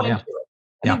just no end to it.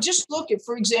 I mean, just look at,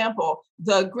 for example,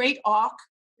 the great auk,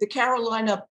 the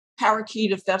Carolina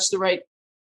parakeet, if that's the right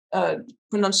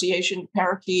pronunciation,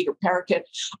 parakeet or parakeet,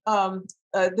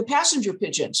 the passenger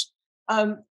pigeons.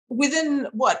 Within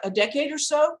a decade or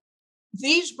so,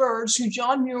 these birds, who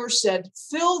John Muir said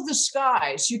filled the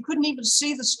skies, you couldn't even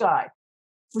see the sky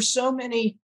for so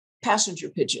many passenger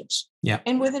pigeons. Yeah.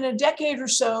 And within a decade or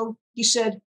so, he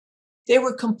said they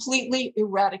were completely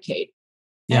eradicated.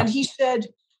 Yeah. And he said,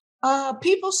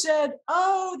 people said,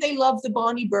 oh, they love the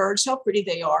bonny birds, how pretty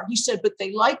they are. He said, but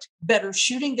they liked better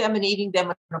shooting them and eating them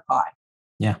in a pie.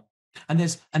 Yeah. And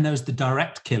there's the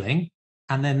direct killing.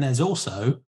 And then there's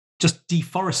also just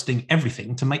deforesting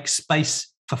everything to make space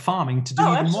for farming to do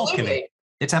even more killing.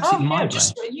 It's absolutely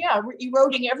mind-blowing.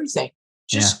 Eroding everything.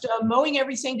 Just mowing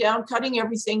everything down, cutting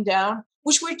everything down,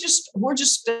 which we're just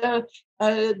doing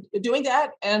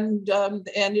that, and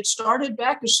it started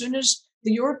back as soon as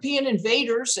the European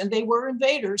invaders, and they were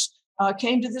invaders,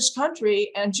 came to this country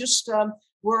and just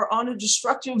were on a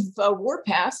destructive war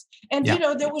path. And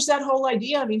there was that whole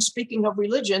idea. I mean, speaking of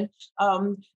religion,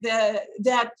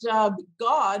 that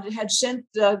God had sent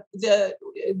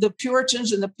the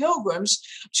Puritans and the Pilgrims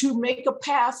to make a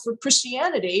path for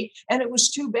Christianity, and it was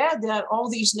too bad that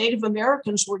all these Native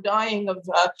Americans were dying of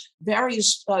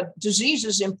various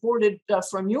diseases imported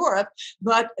from Europe.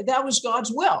 But that was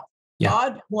God's will. Yeah.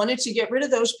 God wanted to get rid of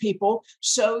those people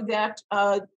so that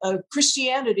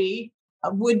Christianity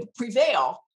would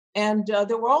prevail. And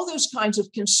there were all those kinds of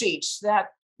conceits that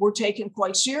were taken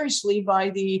quite seriously by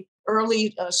the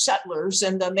early settlers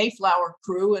and the Mayflower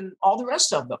crew and all the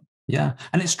rest of them. Yeah.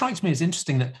 And it strikes me as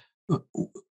interesting that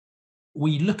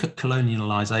we look at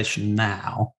colonialization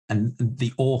now and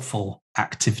the awful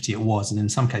activity it was, and in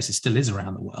some cases still is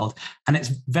around the world. And it's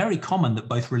very common that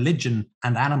both religion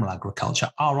and animal agriculture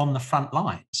are on the front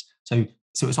lines.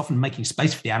 So it's often making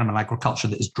space for the animal agriculture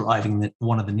that is driving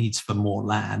one of the needs for more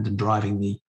land and driving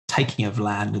the taking of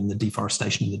land and the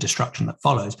deforestation and the destruction that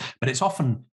follows. But it's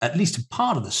often at least a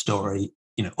part of the story.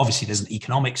 Obviously there's an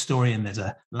economic story and there's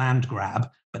a land grab,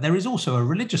 but there is also a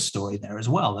religious story there as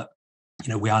well,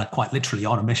 that we are quite literally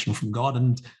on a mission from God,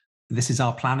 and this is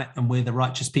our planet and we're the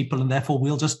righteous people, and therefore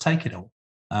we'll just take it all.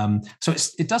 So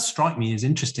it does strike me as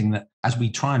interesting that as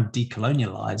we try and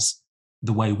decolonialize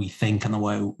the way we think and the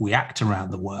way we act around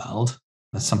the world,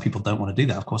 as some people don't want to do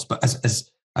that, of course, but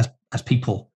as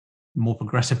people, more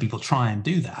progressive people, try and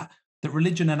do that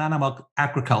religion and animal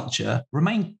agriculture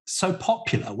remain so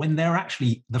popular when they're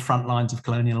actually the front lines of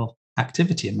colonial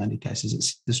activity in many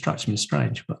cases. It strikes me as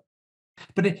strange, but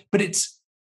it's,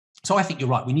 so I think you're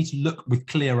right. We need to look with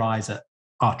clear eyes at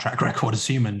our track record as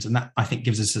humans, and that I think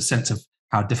gives us a sense of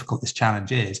how difficult this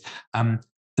challenge is.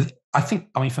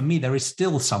 For me, there is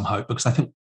still some hope, because I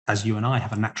think, as you and I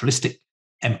have a naturalistic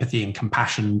empathy and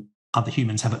compassion, other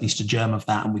humans have at least a germ of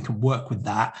that, and we can work with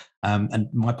that. And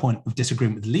my point of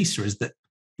disagreement with Lisa is that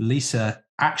Lisa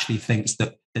actually thinks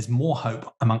that there's more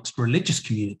hope amongst religious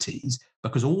communities,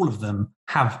 because all of them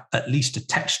have at least a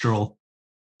textural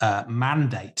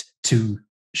mandate to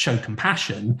show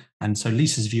compassion. And so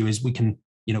Lisa's view is we can,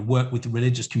 work with the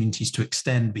religious communities to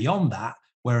extend beyond that,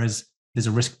 whereas there's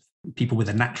a risk people with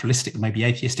a naturalistic, maybe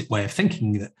atheistic way of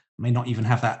thinking that may not even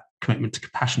have that commitment to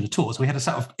compassion at all. So we had a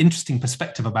sort of interesting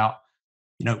perspective about,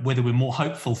 whether we're more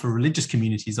hopeful for religious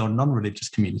communities or non-religious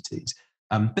communities.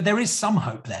 But there is some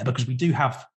hope there, because we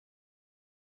have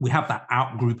that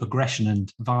out-group aggression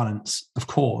and violence, of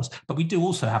course, but we do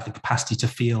also have the capacity to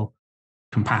feel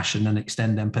compassion and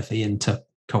extend empathy and to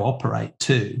cooperate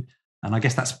too. And I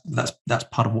guess that's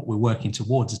part of what we're working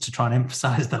towards, is to try and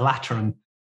emphasize the latter and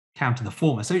counter the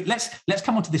former. So let's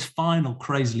come on to this final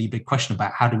crazily big question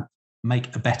about how to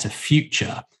make a better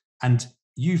future. And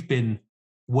you've been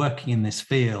working in this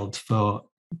field for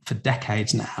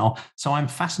decades now. So I'm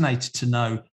fascinated to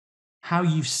know how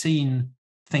you've seen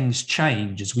things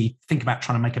change as we think about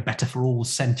trying to make it better for all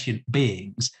sentient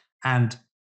beings. And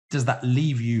does that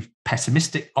leave you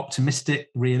pessimistic, optimistic,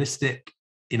 realistic?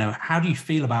 How do you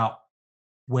feel about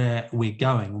where we're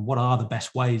going? What are the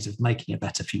best ways of making a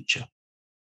better future?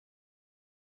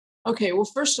 Okay, well,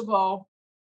 first of all,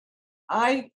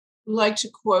 I like to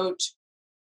quote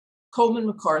Colman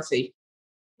McCarthy,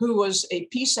 who was a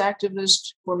peace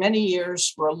activist for many years.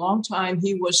 For a long time,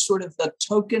 he was sort of the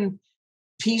token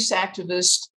peace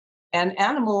activist and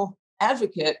animal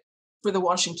advocate for the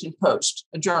Washington Post,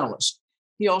 a journalist.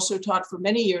 He also taught for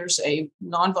many years a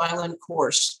nonviolent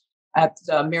course at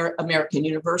American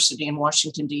University in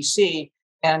Washington, D.C.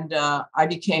 And I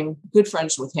became good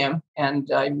friends with him, and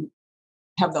I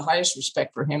have the highest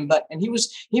respect for him. And he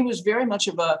was very much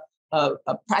of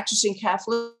a practicing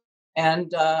Catholic,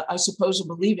 and I suppose a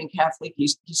believing Catholic. He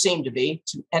seemed to be,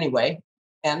 anyway.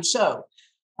 And so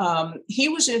he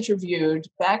was interviewed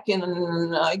back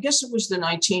in, I guess it was the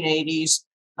 1980s.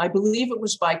 I believe it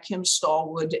was by Kim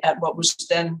Stallwood at what was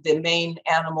then the main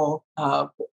animal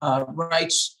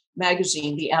rights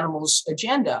magazine, The Animal's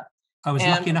Agenda. I was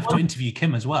lucky enough to interview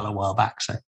Kim as well a while back.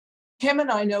 So Kim and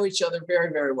I know each other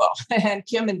very, very well. And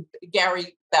Kim and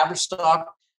Gary Baverstock,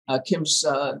 Kim's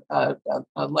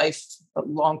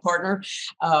lifelong partner.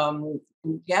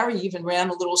 Gary even ran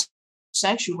a little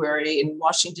sanctuary in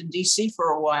Washington, D.C.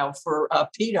 for a while for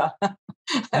PETA.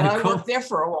 And I worked there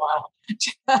for a while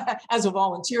as a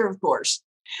volunteer, of course.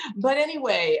 But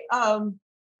anyway,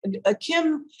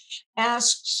 Kim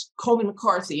asks Colman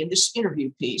McCarthy in this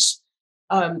interview piece,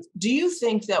 do you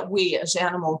think that we as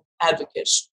animal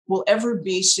advocates will ever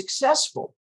be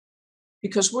successful?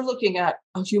 Because we're looking at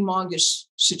a humongous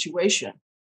situation.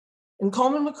 And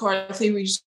Colman McCarthy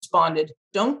responded,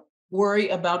 don't worry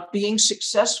about being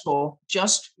successful,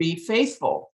 just be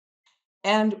faithful.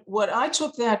 And what I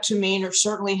took that to mean, or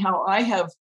certainly how I have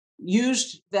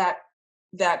used that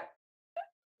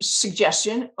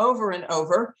suggestion over and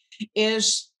over,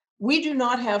 is we do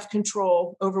not have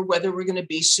control over whether we're going to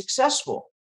be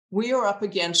successful. We are up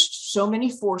against so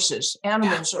many forces.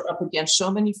 Animals are up against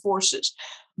so many forces.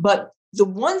 But the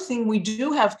one thing we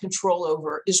do have control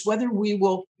over is whether we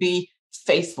will be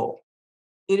faithful.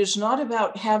 It is not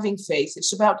about having faith.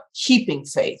 It's about keeping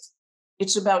faith.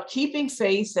 It's about keeping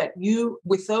faith that you,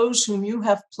 with those whom you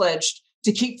have pledged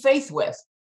to keep faith with,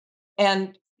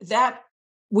 and that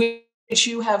which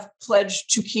you have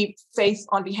pledged to keep faith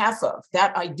on behalf of,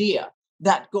 that idea,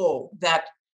 that goal, that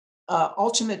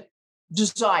ultimate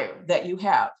desire that you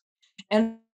have.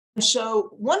 And so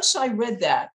once I read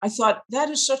that, I thought that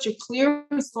is such a clear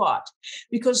thought,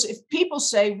 because if people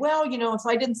say, well, if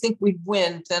I didn't think we'd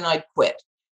win, then I'd quit.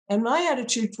 And my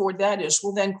attitude toward that is,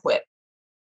 well, then quit.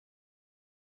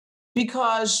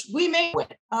 Because we may win.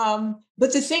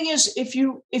 But the thing is, if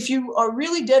you are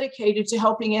really dedicated to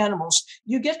helping animals,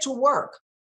 you get to work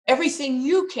everything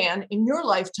you can in your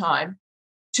lifetime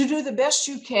to do the best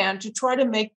you can to try to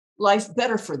make life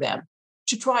better for them,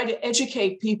 to try to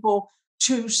educate people,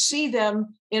 to see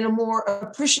them in a more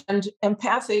appreciative,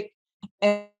 empathic,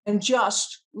 and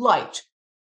just light.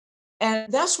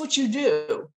 And that's what you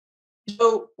do.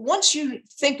 So once you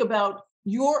think about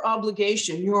your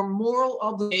obligation, your moral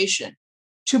obligation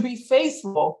to be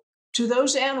faithful to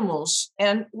those animals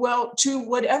and, well, to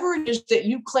whatever it is that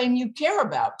you claim you care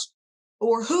about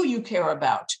or who you care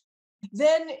about,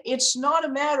 then it's not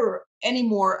a matter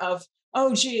anymore of,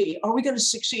 oh, gee, are we going to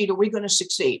succeed? Are we going to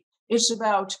succeed? It's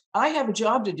about, I have a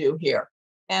job to do here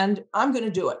and I'm going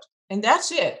to do it. And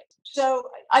that's it. So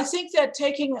I think that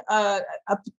taking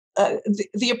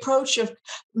the approach of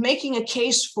making a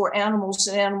case for animals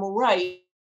and animal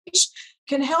rights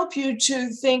can help you to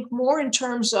think more in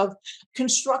terms of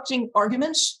constructing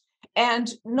arguments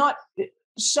and not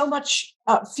so much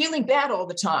feeling bad all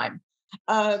the time.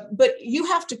 But you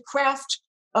have to craft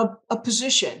a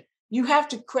position. You have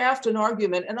to craft an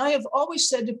argument. And I have always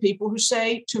said to people who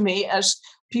say to me, as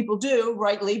people do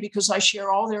rightly, because I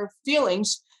share all their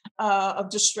feelings of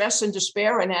distress and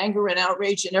despair and anger and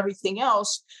outrage and everything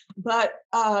else. But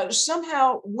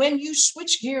somehow when you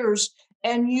switch gears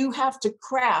and you have to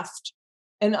craft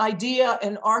an idea,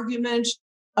 an argument,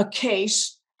 a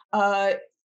case,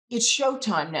 it's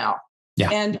showtime now. Yeah.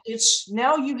 And it's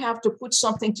now you have to put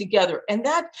something together, and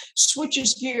that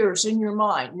switches gears in your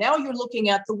mind. Now you're looking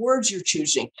at the words you're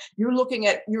choosing. You're looking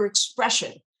at your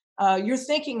expression. You're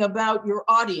thinking about your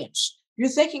audience. You're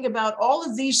thinking about all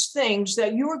of these things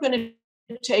that you are going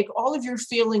to take all of your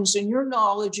feelings and your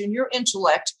knowledge and your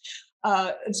intellect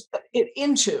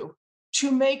into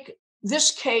to make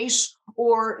this case,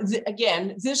 or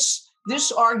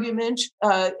this argument,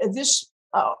 this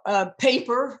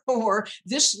paper, or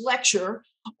this lecture,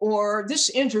 or this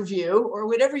interview, or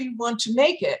whatever you want to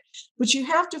make it. But you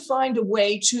have to find a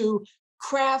way to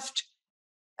craft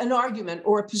an argument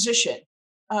or a position.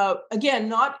 Again,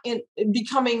 not in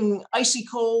becoming icy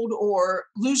cold or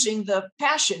losing the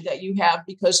passion that you have,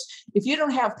 because if you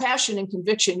don't have passion and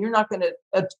conviction, you're not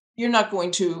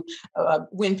going to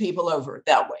win people over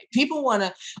that way. People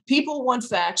want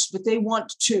facts, but they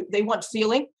want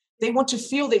feeling. They want to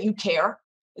feel that you care.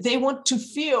 They want to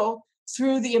feel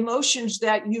through the emotions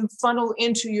that you funnel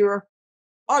into your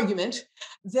argument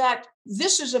that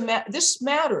this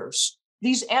matters.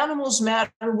 These animals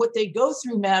matter. What they go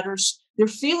through matters. Their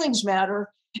feelings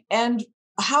matter. And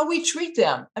how we treat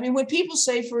them. I mean, when people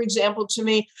say, for example, to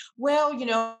me, well,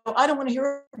 I don't want to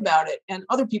hear about it. And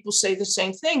other people say the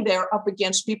same thing. They're up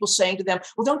against people saying to them,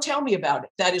 well, don't tell me about it.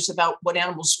 That is about what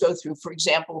animals go through, for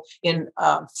example, in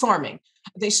farming.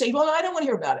 They say, well, I don't want to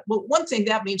hear about it. Well, one thing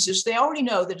that means is they already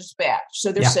know that it's bad.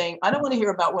 So they're saying, I don't want to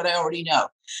hear about what I already know.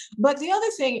 But the other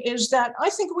thing is that I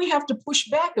think we have to push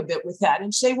back a bit with that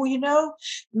and say, well,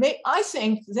 I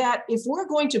think that if we're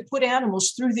going to put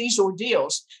animals through these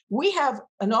ordeals, we have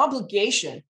an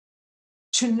obligation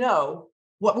to know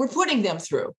what we're putting them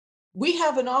through. We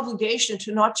have an obligation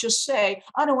to not just say,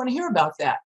 I don't want to hear about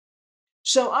that.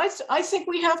 So I think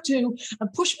we have to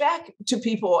push back to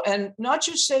people and not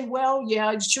just say, well,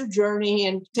 yeah, it's your journey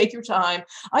and take your time.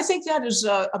 I think that is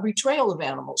a betrayal of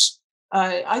animals.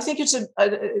 I think it's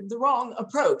the wrong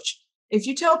approach. If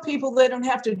you tell people they don't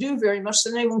have to do very much,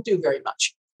 then they won't do very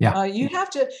much. Yeah. You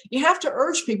have to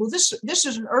urge people. This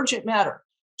is an urgent matter.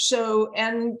 So,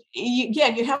 and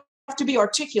again, you have to be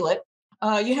articulate.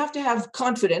 You have to have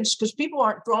confidence, because people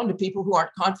aren't drawn to people who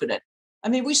aren't confident. I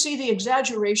mean, we see the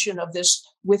exaggeration of this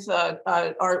with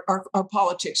our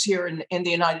politics here in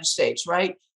the United States,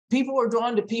 right? People are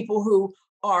drawn to people who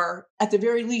are, at the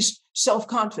very least,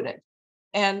 self-confident.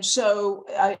 And so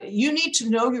you need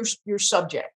to know your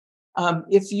subject.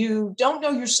 If you don't know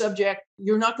your subject,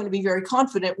 you're not going to be very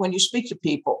confident when you speak to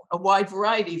people, a wide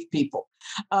variety of people.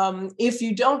 If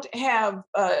you don't have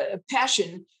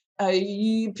passion,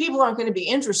 people aren't going to be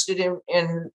interested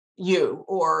in you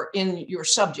or in your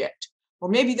subject. Or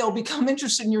maybe they'll become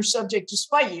interested in your subject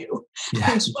despite you,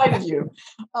 in spite of you.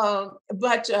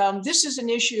 But this is an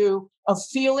issue of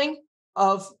feeling,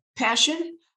 of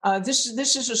passion. This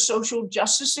is a social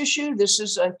justice issue. This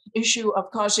is an issue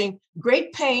of causing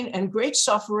great pain and great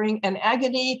suffering and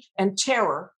agony and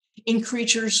terror in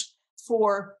creatures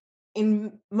for,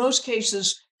 in most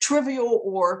cases, trivial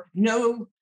or no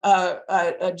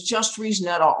just reason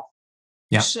at all.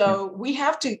 So we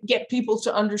have to get people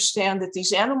to understand that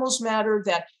these animals matter,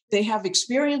 that they have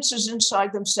experiences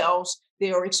inside themselves.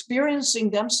 They are experiencing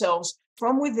themselves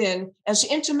from within as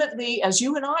intimately as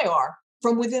you and I are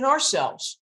from within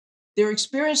ourselves. They're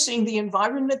experiencing the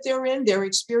environment they're in. They're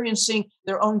experiencing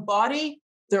their own body,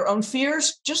 their own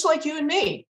fears, just like you and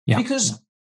me, because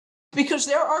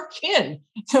they're our kin.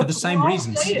 For the same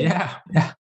reasons. Yeah.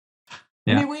 I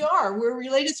mean, we're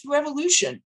related through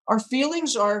evolution. Our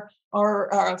feelings are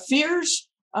our fears,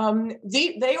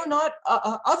 they are not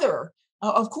other.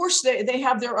 Of course, they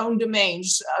have their own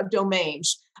domains,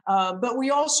 but we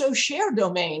also share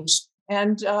domains.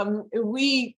 And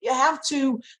we have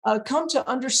to come to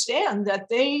understand that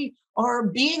they are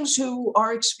beings who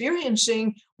are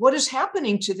experiencing what is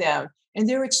happening to them. And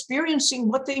they're experiencing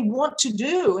what they want to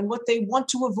do and what they want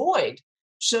to avoid.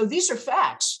 So these are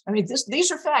facts. I mean,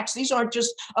 these are facts. These aren't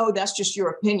just, oh, that's just your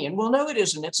opinion. Well, no, it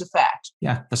isn't. It's a fact.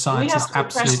 Yeah, the science is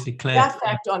absolutely clear. That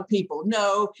fact on people.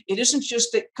 No, it isn't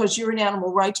just that because you're an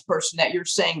animal rights person that you're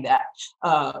saying that.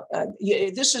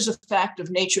 This is a fact of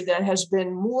nature that has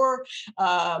been more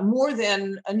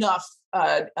than enough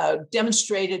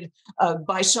demonstrated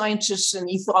by scientists and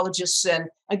ethologists. And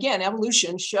again,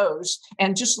 evolution shows,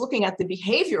 and just looking at the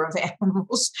behavior of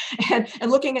animals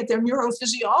and looking at their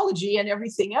neurophysiology and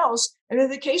everything else, I mean,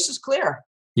 the case is clear.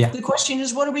 Yeah. The question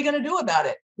is, what are we going to do about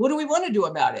it? What do we want to do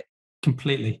about it?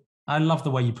 Completely. I love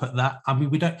the way you put that. I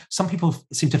mean, some people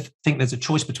seem to think there's a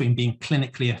choice between being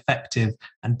clinically effective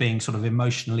and being sort of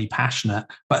emotionally passionate,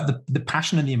 but the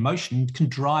passion and the emotion can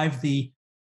drive the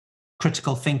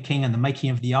critical thinking and the making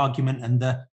of the argument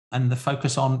and the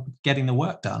focus on getting the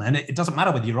work done. And it doesn't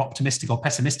matter whether you're optimistic or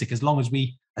pessimistic, as long as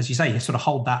we, as you say, you sort of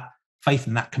hold that faith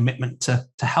and that commitment to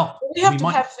help. We have to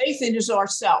have faith in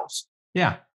ourselves.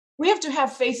 Yeah. We have to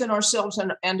have faith in ourselves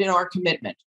and in our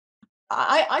commitment.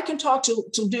 I can talk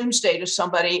till doomsday to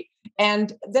somebody,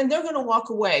 and then they're going to walk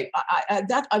away.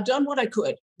 I've done what I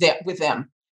could with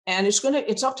them, and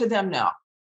it's up to them now.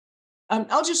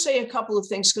 I'll just say a couple of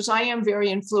things, because I am very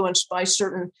influenced by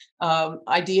certain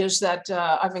ideas that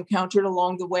I've encountered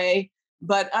along the way.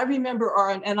 But I remember,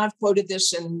 and I've quoted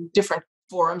this in different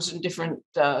forums and different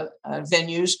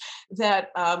venues, that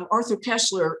Arthur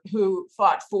Koestler, who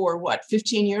fought for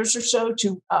 15 years or so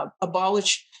to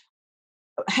abolish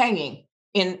hanging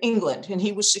in England, and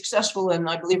he was successful in,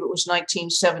 I believe it was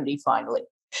 1970 finally.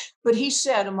 But he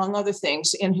said, among other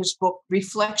things, in his book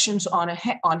Reflections on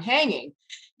Hanging,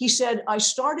 he said, I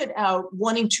started out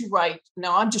wanting to write.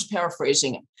 Now I'm just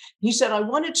paraphrasing him. He said, I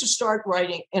wanted to start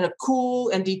writing in a cool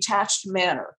and detached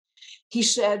manner. He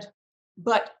said,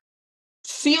 but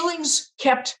feelings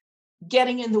kept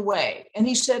getting in the way. And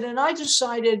he said, and I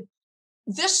decided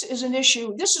this is an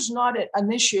issue. This is not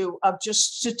an issue of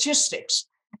just statistics.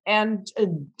 and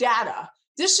data.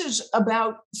 This is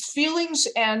about feelings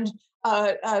and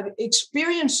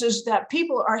experiences that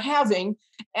people are having,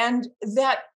 and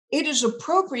that it is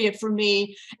appropriate for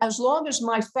me, as long as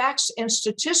my facts and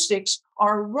statistics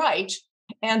are right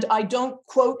and I don't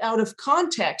quote out of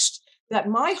context, that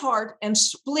my heart and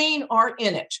spleen are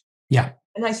in it. Yeah.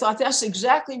 And I thought that's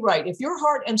exactly right. If your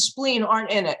heart and spleen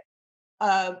aren't in it,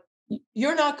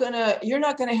 you're not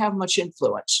gonna have much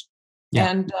influence. Yeah.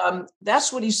 And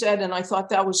that's what he said. And I thought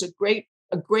that was a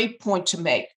great point to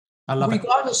make. I love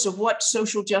regardless of what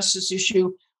social justice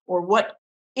issue or what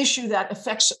issue that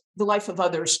affects the life of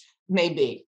others may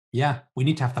be. Yeah, we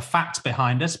need to have the facts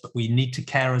behind us, but we need to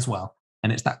care as well.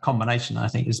 And it's that combination I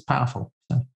think is powerful.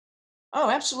 So. Oh,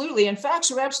 absolutely. And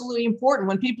facts are absolutely important.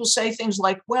 When people say things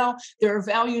like, well, there are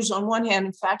values on one hand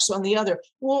and facts on the other.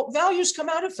 Well, values come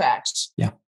out of facts.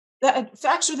 Yeah.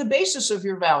 Facts are the basis of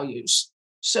your values.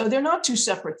 So they're not two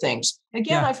separate things.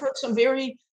 Again, I've heard some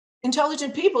very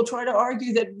intelligent people try to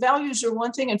argue that values are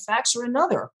one thing and facts are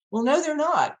another. Well, no, they're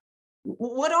not.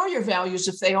 What are your values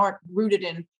if they aren't rooted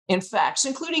in facts,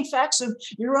 including facts of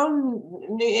your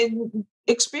own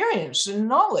experience and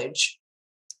knowledge?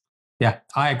 Yeah,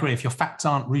 I agree. If your facts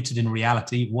aren't rooted in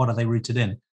reality, what are they rooted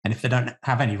in? And if they don't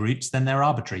have any roots, then they're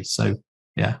arbitrary. So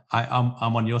yeah,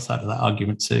 I'm on your side of that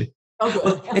argument too. Oh, good.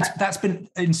 Well, that's been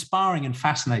inspiring and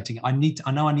fascinating. I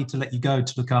know I need to let you go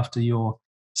to look after your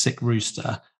sick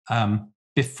rooster.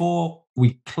 Before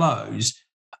we close,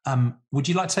 would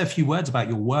you like to say a few words about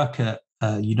your work at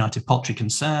United Poultry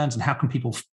Concerns, and how can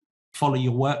people follow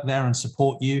your work there and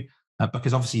support you?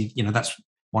 Because obviously, that's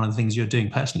one of the things you're doing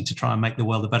personally to try and make the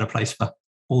world a better place for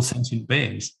all sentient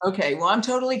beings. Okay, well, I'm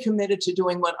totally committed to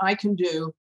doing what I can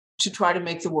do to try to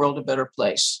make the world a better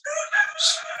place.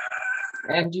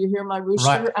 And do you hear my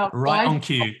rooster outside? Right on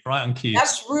cue.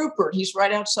 That's Rupert. He's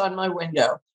right outside my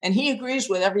window. And he agrees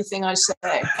with everything I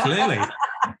say. Clearly.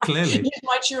 He's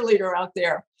my cheerleader out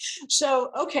there.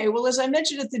 So, okay, well, as I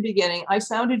mentioned at the beginning, I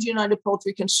founded United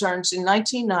Poultry Concerns in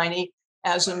 1990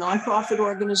 as a nonprofit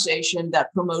organization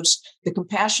that promotes the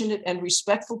compassionate and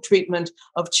respectful treatment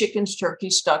of chickens,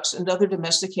 turkeys, ducks, and other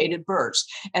domesticated birds.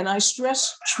 And I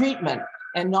stress treatment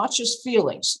and not just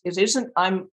feelings.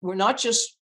 We're not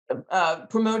just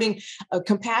promoting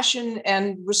compassion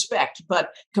and respect, but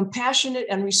compassionate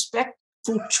and respectful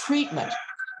treatment.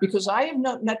 Because I have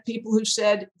not met people who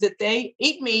said that they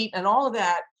eat meat and all of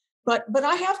that, but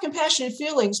I have compassionate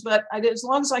feelings. But as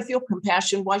long as I feel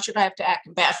compassion, why should I have to act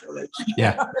compassionately?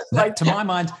 Yeah, to my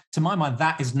mind,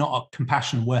 that is not a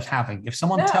compassion worth having. If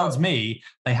someone tells me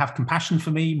they have compassion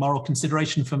for me, moral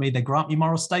consideration for me, they grant me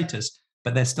moral status,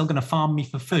 but they're still going to farm me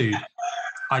for food,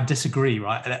 I disagree,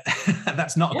 right?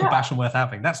 That's not a compassion worth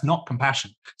having. That's not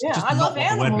compassion. It's I love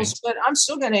animals, but I'm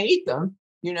still going to eat them.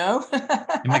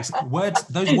 It makes words.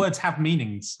 Those words have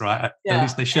meanings, right? At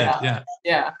least they should.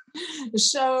 Yeah.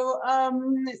 So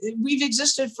we've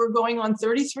existed for going on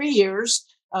 33 years.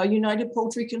 United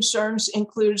Poultry Concerns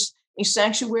includes a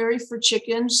sanctuary for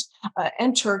chickens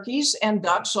and turkeys and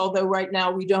ducks, although right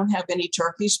now we don't have any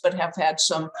turkeys, but have had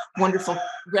some wonderful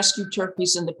rescued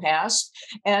turkeys in the past.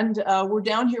 And we're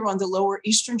down here on the lower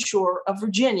eastern shore of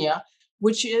Virginia,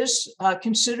 which is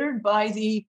considered by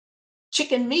the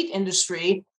chicken meat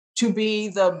industry to be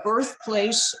the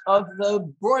birthplace of the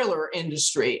broiler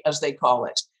industry, as they call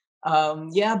it.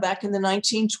 Back in the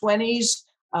 1920s,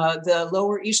 the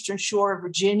lower eastern shore of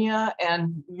Virginia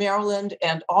and Maryland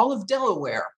and all of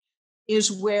Delaware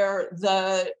is where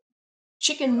the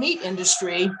chicken meat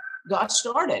industry got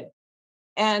started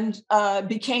and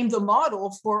became the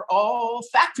model for all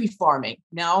factory farming,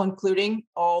 now including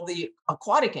all the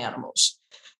aquatic animals.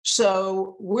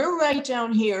 So we're right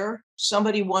down here.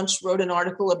 Somebody once wrote an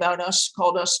article about us,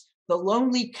 called us the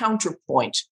lonely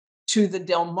counterpoint to the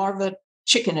Delmarva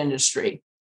chicken industry.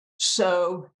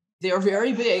 So they're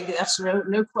very big. That's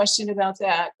no question about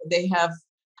that. They have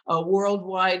a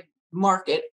worldwide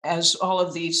market, as all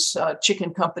of these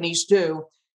chicken companies do.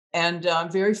 And I'm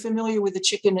very familiar with the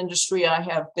chicken industry. I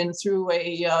have been through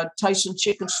a Tyson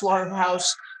chicken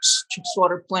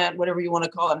slaughter plant, whatever you want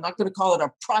to call it. I'm not going to call it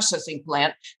a processing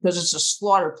plant because it's a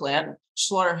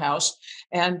slaughterhouse.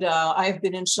 And I have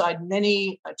been inside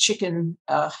many chicken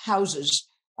houses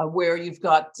where you've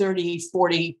got 30,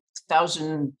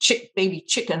 40,000 baby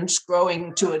chickens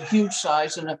growing to a huge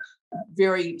size in a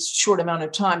very short amount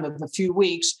of time of a few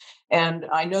weeks. And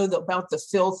I know about the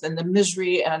filth and the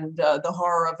misery and the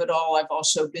horror of it all. I've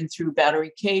also been through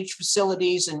battery cage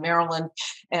facilities in Maryland.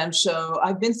 And so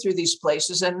I've been through these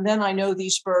places. And then I know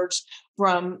these birds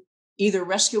from either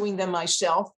rescuing them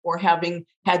myself or having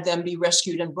had them be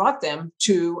rescued and brought them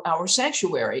to our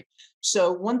sanctuary.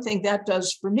 So one thing that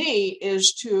does for me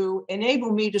is to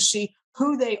enable me to see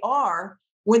who they are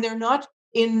when they're not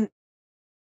in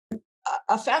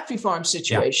a factory farm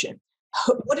situation.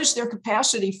 Yeah. What is their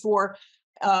capacity for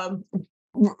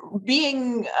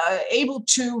being able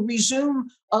to resume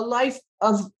a life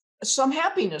of some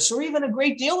happiness or even a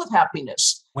great deal of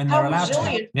happiness? When they're allowed to.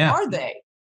 Resilient are they?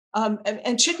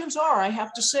 And chickens are, I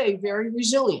have to say, very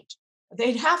resilient.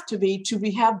 They'd have to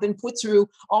have been put through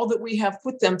all that we have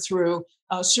put them through,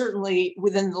 certainly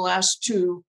within the last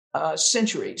 2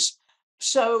 centuries.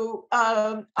 So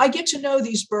I get to know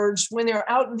these birds when they're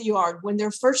out in the yard, when they're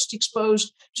first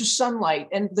exposed to sunlight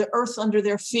and the earth under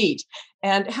their feet,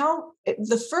 and how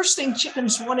the first thing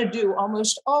chickens want to do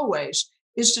almost always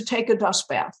is to take a dust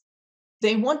bath.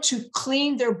 They want to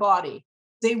clean their body.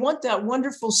 They want that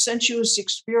wonderful sensuous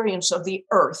experience of the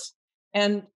earth.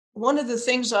 And one of the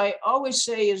things I always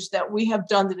say is that we have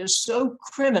done that is so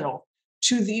criminal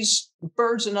to these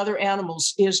birds and other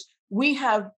animals is we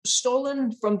have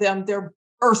stolen from them their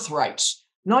earth rights,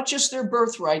 not just their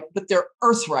birthright, but their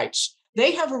earth rights.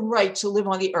 They have a right to live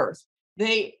on the earth.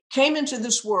 They came into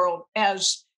this world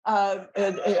as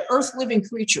earth living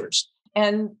creatures.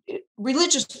 And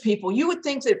religious people, you would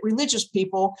think that religious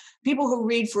people who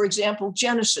read, for example,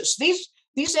 Genesis,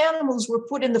 these animals were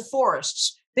put in the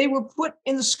forests. They were put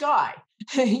in the sky,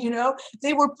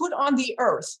 they were put on the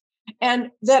earth.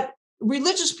 And that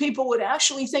religious people would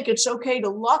actually think it's okay to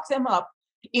lock them up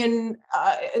and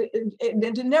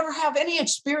to never have any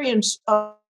experience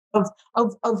of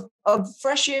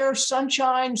fresh air,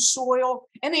 sunshine, soil,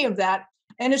 any of that.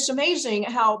 And it's amazing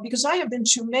how, because I have been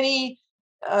to many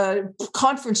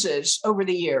conferences over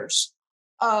the years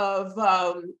of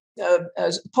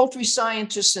poultry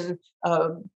scientists and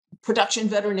production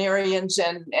veterinarians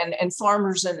and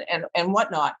farmers and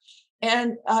whatnot.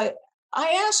 And I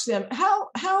asked them how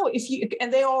if you,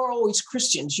 and they are always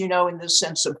Christians, in the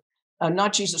sense of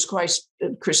not Jesus Christ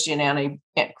Christianity,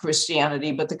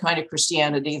 but the kind of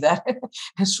Christianity that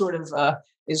has sort of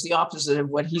is the opposite of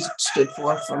what he stood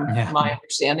for, from my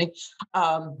understanding.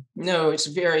 No, it's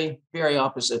very, very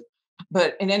opposite.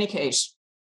 But in any case,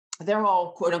 they're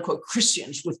all quote unquote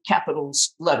Christians with capital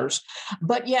letters.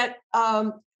 But yet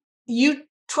you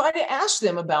try to ask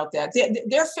them about that.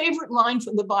 Their favorite line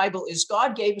from the Bible is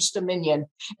God gave us dominion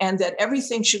and that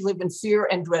everything should live in fear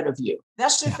and dread of you.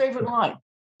 That's their favorite line.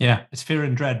 Yeah, it's fear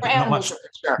and dread, but not much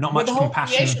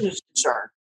compassion. Creation is concerned.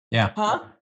 Yeah. Huh?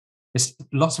 It's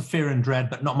lots of fear and dread,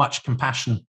 but not much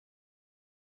compassion.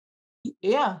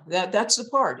 Yeah, that's the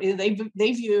part.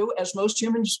 They view, as most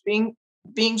human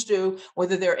beings do,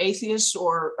 whether they're atheists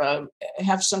or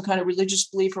have some kind of religious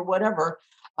belief or whatever,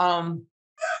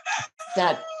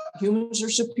 that humans are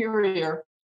superior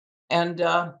and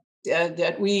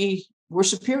that we're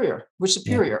superior. We're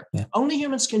superior. Yeah. Only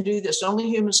humans can do this. Only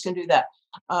humans can do that.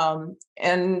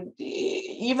 And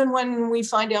even when we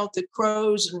find out that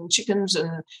crows and chickens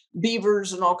and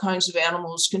beavers and all kinds of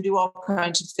animals can do all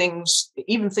kinds of things,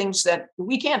 even things that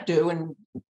we can't do, and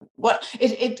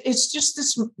it's just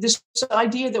this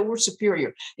idea that we're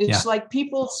superior. It's like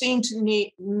people seem to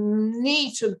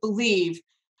need to believe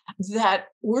that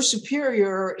we're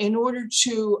superior in order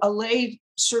to allay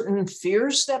certain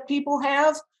fears that people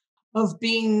have of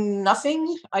being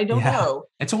nothing. I don't know.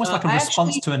 It's almost like a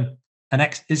response to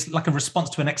it's like a response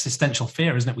to an existential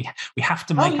fear, isn't it? We have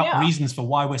to make up reasons for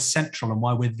why we're central and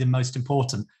why we're the most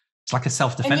important. It's like a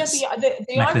self-defense. And yet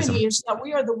the irony is that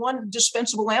we are the one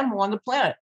dispensable animal on the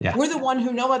planet. Yeah. We're the one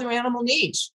who no other animal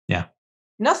needs. Yeah.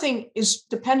 Nothing is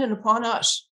dependent upon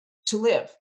us to live.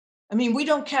 I mean, we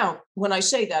don't count. When I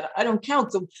say that, I don't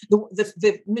count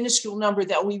the minuscule number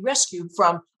that we rescue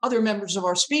from other members of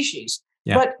our species.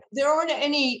 Yeah. But there aren't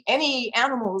any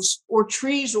animals or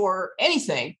trees or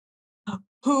anything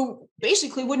who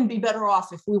basically wouldn't be better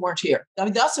off if we weren't here. I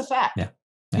mean, that's a fact. Yeah.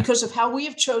 Because of how we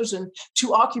have chosen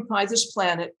to occupy this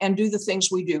planet and do the things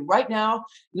we do. Right now,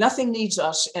 nothing needs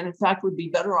us, and in fact, would be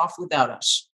better off without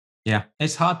us. Yeah,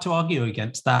 it's hard to argue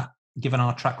against that, given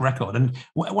our track record. And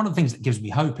one of the things that gives me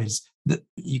hope is that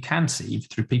you can see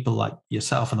through people like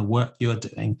yourself and the work you're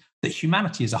doing that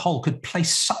humanity as a whole could play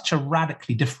such a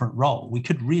radically different role. We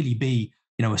could really be,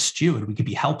 a steward. We could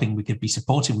be helping. We could be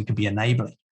supporting. We could be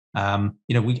enabling.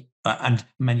 And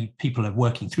many people are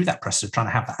working through that process of trying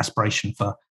to have that aspiration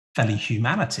for fellow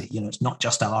humanity. It's not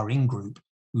just our in-group.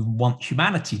 We want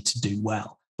humanity to do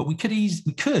well, but we could,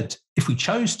 if we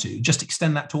chose to, just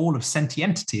extend that to all of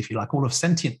sentientity, if you like, all of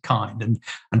sentient kind,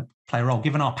 and play a role.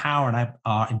 Given our power and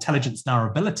our intelligence and our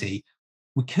ability,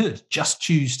 we could just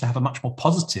choose to have a much more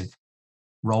positive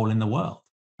role in the world.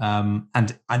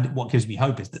 And what gives me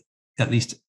hope is that at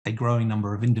least a growing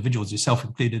number of individuals, yourself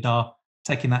included, are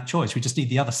taking that choice. We just need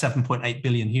the other 7.8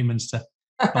 billion humans to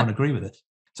go and agree with it.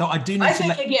 So I do need I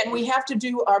think, again, we have to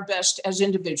do our best as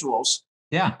individuals.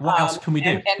 Yeah. What else can we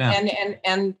do?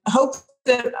 And hope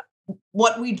that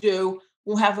what we do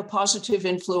will have a positive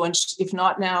influence, if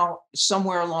not now,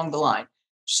 somewhere along the line.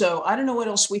 So I don't know what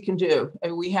else we can do.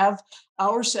 We have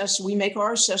we make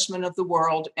our assessment of the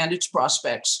world and its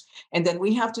prospects, and then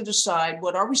we have to decide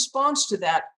what our response to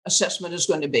that assessment is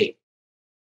going to be.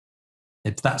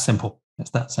 It's that simple. It's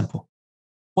that simple.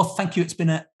 Well, thank you. It's been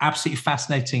an absolutely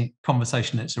fascinating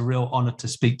conversation. It's a real honor to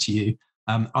speak to you.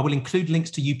 I will include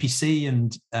links to UPC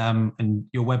and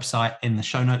your website in the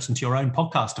show notes, and to your own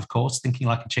podcast, of course, Thinking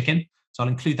Like a Chicken. So I'll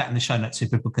include that in the show notes so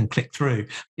people can click through.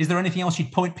 Is there anything else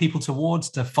you'd point people towards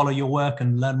to follow your work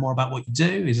and learn more about what you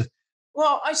do?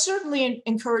 Well, I certainly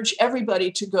encourage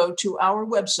everybody to go to our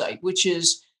website, which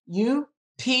is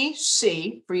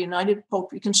UPC, for United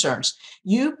Poultry Concerns,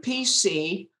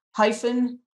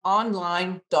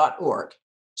 UPC-online.org.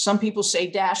 Some people say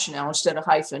dash now instead of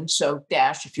hyphen, so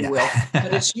dash, if you will.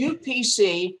 But it's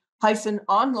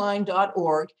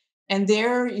UPC-online.org. And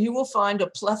there you will find a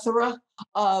plethora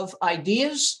of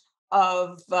ideas,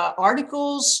 of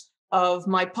articles, of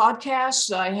my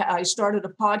podcasts. I started a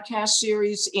podcast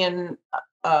series in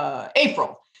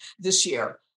April this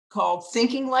year called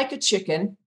Thinking Like a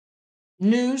Chicken,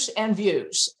 News and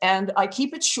Views. And I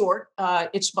keep it short.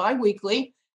 It's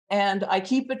bi-weekly, and I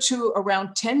keep it to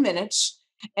around 10 minutes.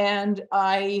 And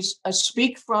I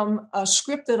speak from a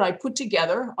script that I put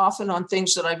together, often on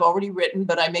things that I've already written,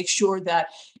 but I make sure that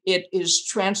it is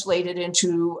translated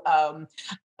into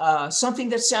something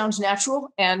that sounds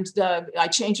natural. And I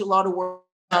change a lot of words,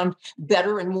 sound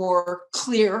better and more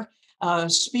clear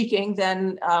speaking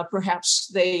than perhaps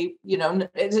they,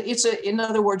 in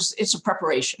other words, it's a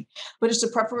preparation. But it's a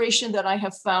preparation that I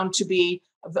have found to be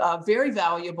very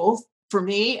valuable for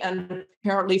me, and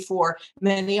apparently for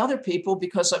many other people,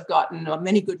 because I've gotten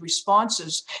many good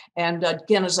responses. And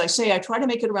again, as I say, I try to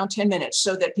make it around 10 minutes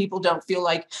so that people don't feel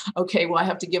like, okay, well, I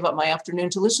have to give up my afternoon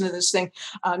to listen to this thing.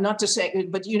 Not to say,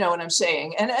 but you know what I'm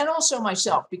saying. And also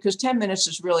myself, because 10 minutes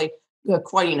is really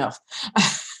quite enough.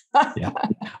 Yeah,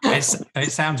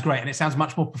 it sounds great, and it sounds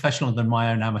much more professional than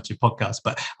my own amateur podcast.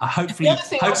 But hopefully, the other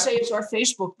thing I'll say is our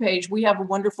Facebook page. We have a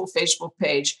wonderful Facebook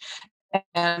page.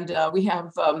 And we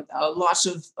have lots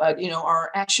of,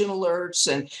 our action alerts.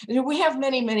 And we have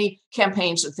many, many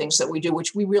campaigns and things that we do,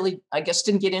 which we really, I guess,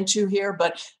 didn't get into here.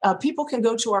 But people can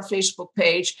go to our Facebook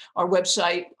page, our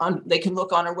website. They can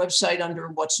look on our website under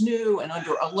what's new and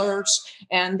under alerts.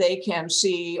 And they can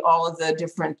see all of the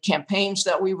different campaigns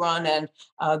that we run, and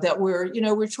that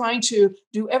we're trying to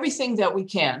do everything that we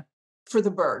can for the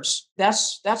birds.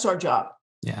 That's our job.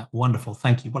 Yeah, wonderful.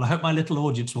 Thank you. Well, I hope my little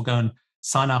audience will go and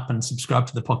sign up and subscribe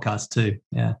to the podcast too.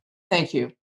 Yeah. Thank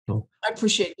you. Cool. I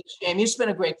appreciate it, Jamie. It's been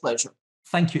a great pleasure.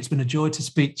 Thank you. It's been a joy to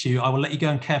speak to you. I will let you go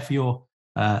and care for your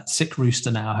sick rooster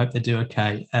now. I hope they do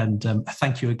okay. And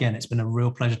thank you again. It's been a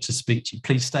real pleasure to speak to you.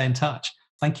 Please stay in touch.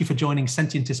 Thank you for joining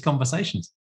Sentientist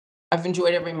Conversations. I've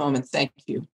enjoyed every moment. Thank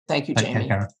you. Thank you, Jamie. Take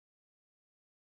care, Karen.